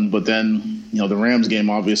their own, but then the Rams game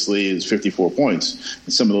obviously is 54 points.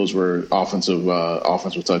 And some of those were offensive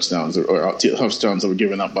touchdowns or touchdowns that were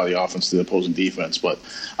given up by the offense to the opposing defense. But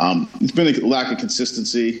it's been a lack of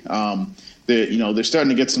consistency. They're starting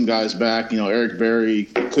to get some guys back. Eric Berry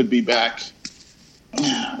could be back.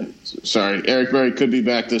 Eric Berry could be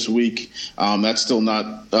back this week. That's still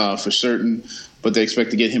not for certain, but they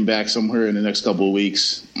expect to get him back somewhere in the next couple of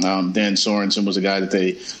weeks. Dan Sorensen was a guy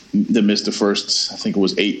that missed the first, I think it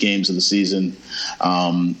was 8 games of the season.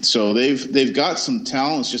 So they've got some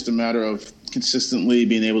talent. It's just a matter of consistently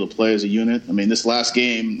being able to play as a unit. I mean, this last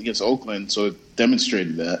game against Oakland so it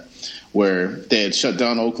demonstrated that, where they had shut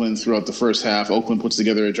down Oakland throughout the first half. Oakland puts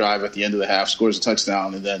together a drive at the end of the half, scores a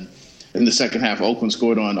touchdown, and then in the second half, Oakland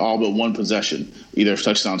scored on all but one possession, either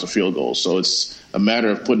touchdowns or field goals. So it's a matter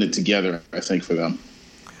of putting it together, I think, for them.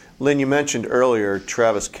 Lynn, you mentioned earlier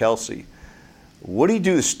Travis Kelce. What do you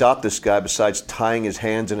do to stop this guy besides tying his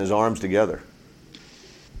hands and his arms together?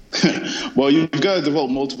 Well, you've got to devote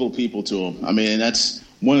multiple people to him. I mean, that's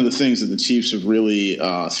one of the things that the Chiefs have really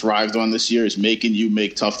thrived on this year is making you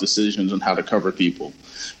make tough decisions on how to cover people.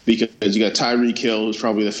 Because you got Tyreek Hill, who's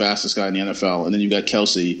probably the fastest guy in the NFL, and then you got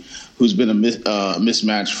Kelce, who's been a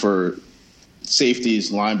mismatch for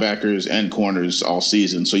safeties, linebackers, and corners all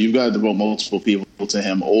season. So you've got to devote multiple people to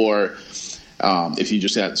him. Or if you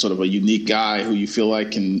just had sort of a unique guy who you feel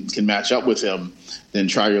like can match up with him, then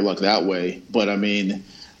try your luck that way. But, I mean,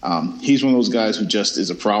 he's one of those guys who just is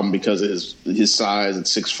a problem because of his size at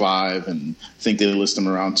 6'5", and I think they list him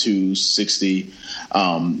around 260.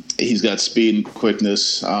 He's got speed and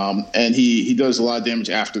quickness, and he does a lot of damage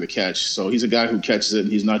after the catch. So he's a guy who catches it,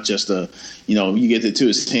 and he's not just you get it to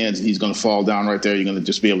his hands, and he's going to fall down right there. You're going to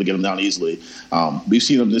just be able to get him down easily. We've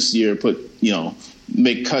seen him this year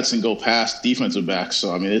make cuts and go past defensive backs.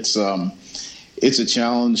 So, I mean, it's a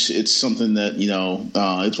challenge. It's something that,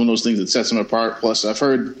 it's one of those things that sets him apart. Plus, I've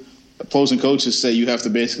heard opposing coaches say you have to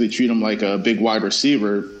basically treat him like a big wide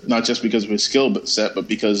receiver, not just because of his skill set, but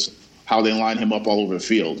because how they line him up all over the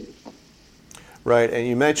field. Right, and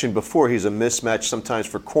you mentioned before he's a mismatch sometimes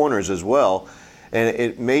for corners as well. And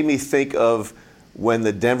it made me think of when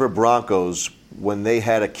the Denver Broncos, when they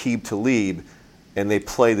had Aqib Talib and they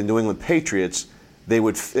played the New England Patriots, they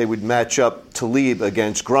would match up Talib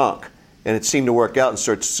against Gronk. And it seemed to work out in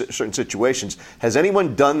certain situations. Has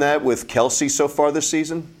anyone done that with Kelce so far this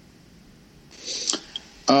season?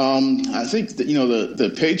 I think that,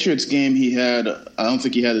 the Patriots game I don't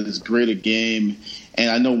think he had as great a game. And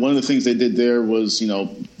I know one of the things they did there was,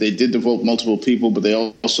 they did devote multiple people, but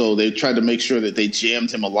they tried to make sure that they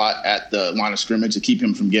jammed him a lot at the line of scrimmage to keep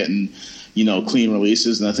him from getting, clean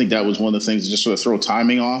releases. And I think that was one of the things to just sort of throw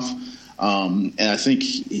timing off. And I think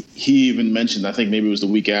he even mentioned, I think maybe it was the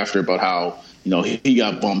week after, about how, he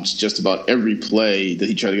got bumped just about every play that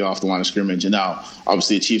he tried to get off the line of scrimmage. And now,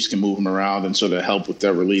 obviously, the Chiefs can move him around and sort of help with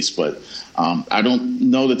their release. But I don't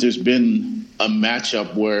know that there's been a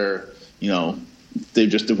matchup where, they've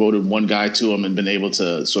just devoted one guy to him and been able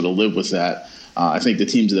to sort of live with that. I think the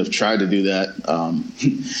teams that have tried to do that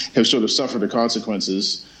have sort of suffered the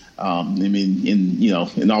consequences. And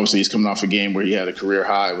obviously he's coming off a game where he had a career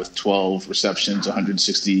high with 12 receptions,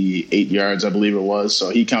 168 yards, I believe it was. So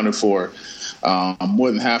he counted for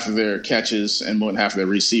more than half of their catches and more than half of their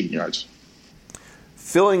receiving yards.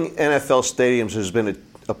 Filling NFL stadiums has been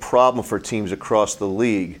a problem for teams across the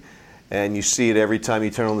league, and you see it every time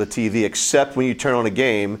you turn on the TV, except when you turn on a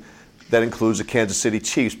game that includes the Kansas City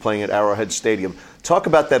Chiefs playing at Arrowhead Stadium. Talk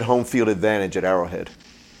about that home field advantage at Arrowhead.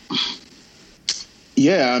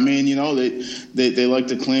 Yeah, I mean, they like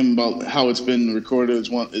to claim about how it's been recorded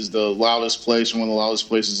as the loudest place, one of the loudest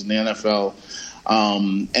places in the NFL.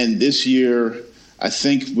 And this year, I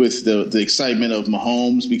think with the excitement of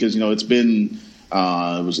Mahomes, because, it's been,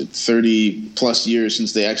 30 plus years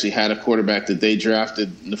since they actually had a quarterback that they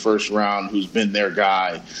drafted in the first round who's been their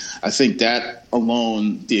guy. I think that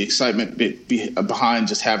alone, the excitement behind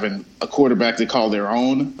just having a quarterback they call their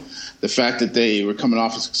own, the fact that they were coming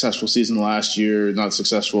off a successful season last year, not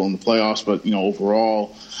successful in the playoffs, but,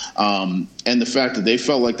 overall, and the fact that they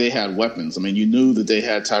felt like they had weapons. I mean, you knew that they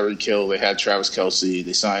had Tyreek Hill, they had Travis Kelce,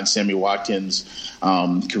 they signed Sammy Watkins,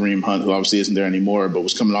 Kareem Hunt, who obviously isn't there anymore, but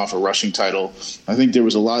was coming off a rushing title. I think there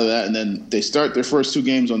was a lot of that. And then they start their first 2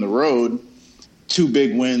 games on the road, 2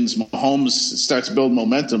 big wins. Mahomes starts to build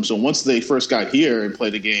momentum. So once they first got here and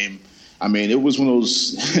played a game, I mean, it was one of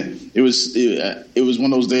those. It was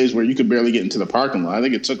one of those days where you could barely get into the parking lot. I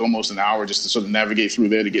think it took almost an hour just to sort of navigate through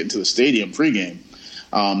there to get into the stadium pregame.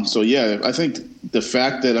 So yeah, I think the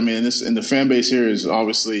fact that and the fan base here is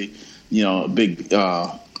obviously a big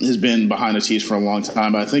has been behind the Chiefs for a long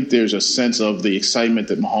time. I think there's a sense of the excitement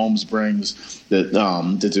that Mahomes brings, that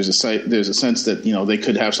there's a sense that, they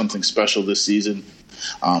could have something special this season.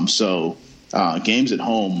 Games at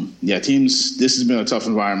home, this has been a tough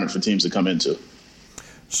environment for teams to come into.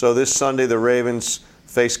 So this Sunday, the Ravens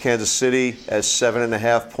face Kansas City as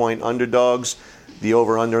 7.5-point underdogs. The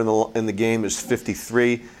over-under in the game is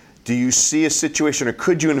 53. Do you see a situation, or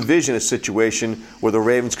could you envision a situation where the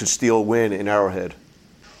Ravens could steal a win in Arrowhead?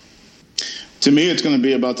 To me, it's going to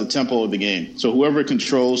be about the tempo of the game. So whoever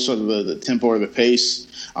controls sort of the tempo or the pace,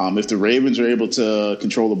 if the Ravens are able to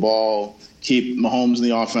control the ball, keep Mahomes and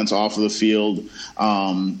the offense off of the field,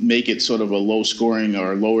 make it sort of a low-scoring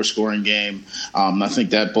or lower-scoring game, I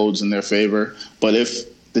think that bodes in their favor. But if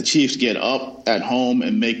the Chiefs get up at home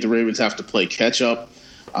and make the Ravens have to play catch-up,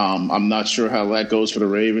 I'm not sure how that goes for the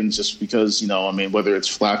Ravens, just because, whether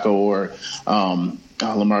it's Flacco or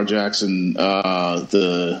Lamar Jackson,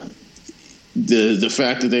 the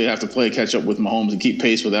fact that they have to play catch up with Mahomes and keep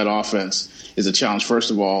pace with that offense is a challenge, first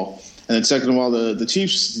of all. And then second of all, the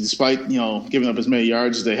Chiefs, despite, giving up as many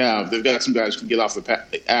yards as they have, they've got some guys who can get off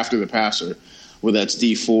after the passer, whether that's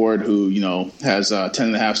D Ford, who, has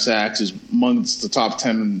 10.5 sacks, is amongst the top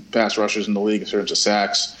 10 pass rushers in the league in terms of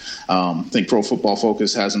sacks. I think Pro Football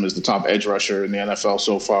Focus has him as the top edge rusher in the NFL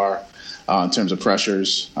so far in terms of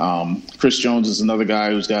pressures. Chris Jones is another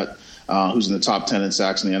guy who's in the top 10 in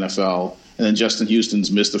sacks in the NFL. And then Justin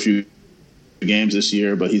Houston's missed a few games this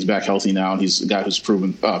year, but he's back healthy now, and he's a guy who's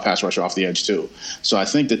proven pass rusher off the edge too. So I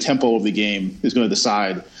think the tempo of the game is going to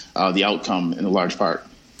decide the outcome in a large part.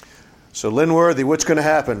 So Linworthy, what's going to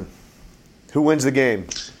happen? Who wins the game?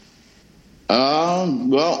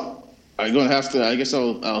 Well, I'm going to have to. I guess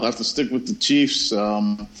I'll have to stick with the Chiefs.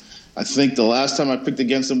 I think the last time I picked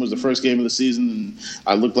against them was the first game of the season, and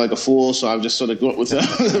I looked like a fool. So I've just sort of gone with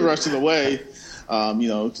the rest of the way.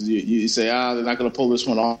 Because you say, they're not going to pull this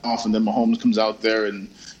one off, and then Mahomes comes out there and,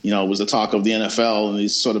 was the talk of the NFL, and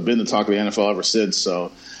he's sort of been the talk of the NFL ever since.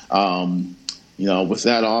 So, with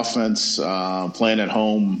that offense playing at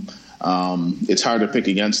home, it's hard to pick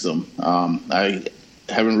against them. I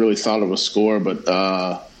haven't really thought of a score, but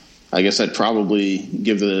I guess I'd probably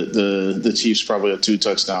give the Chiefs probably a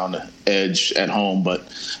 2-touchdown edge at home, but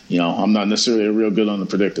I'm not necessarily real good on the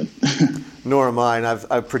predicting. Nor am I.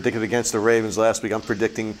 I've predicted against the Ravens last week. I'm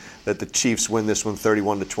predicting that the Chiefs win this one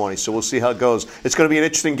 31-20. So we'll see how it goes. It's going to be an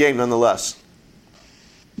interesting game nonetheless.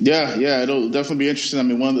 Yeah, it'll definitely be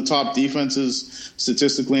interesting. One of the top defenses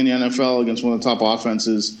statistically in the NFL against one of the top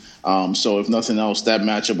offenses. So if nothing else, that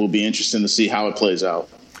matchup will be interesting to see how it plays out.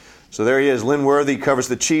 So there he is. Lynn Worthy covers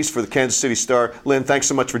the Chiefs for the Kansas City Star. Lynn, thanks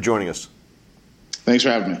so much for joining us. Thanks for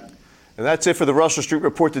having me. And that's it for the Russell Street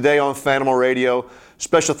Report today on Fanimal Radio.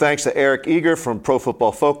 Special thanks to Eric Eager from Pro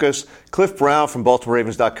Football Focus, Cliff Brown from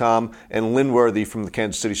BaltimoreRavens.com, and Lynn Worthy from the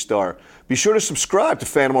Kansas City Star. Be sure to subscribe to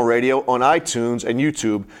Fanimal Radio on iTunes and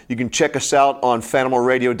YouTube. You can check us out on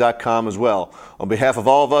FanimalRadio.com as well. On behalf of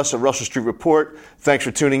all of us at Russell Street Report, thanks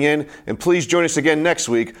for tuning in, and please join us again next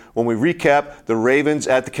week when we recap the Ravens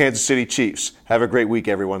at the Kansas City Chiefs. Have a great week,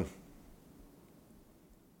 everyone.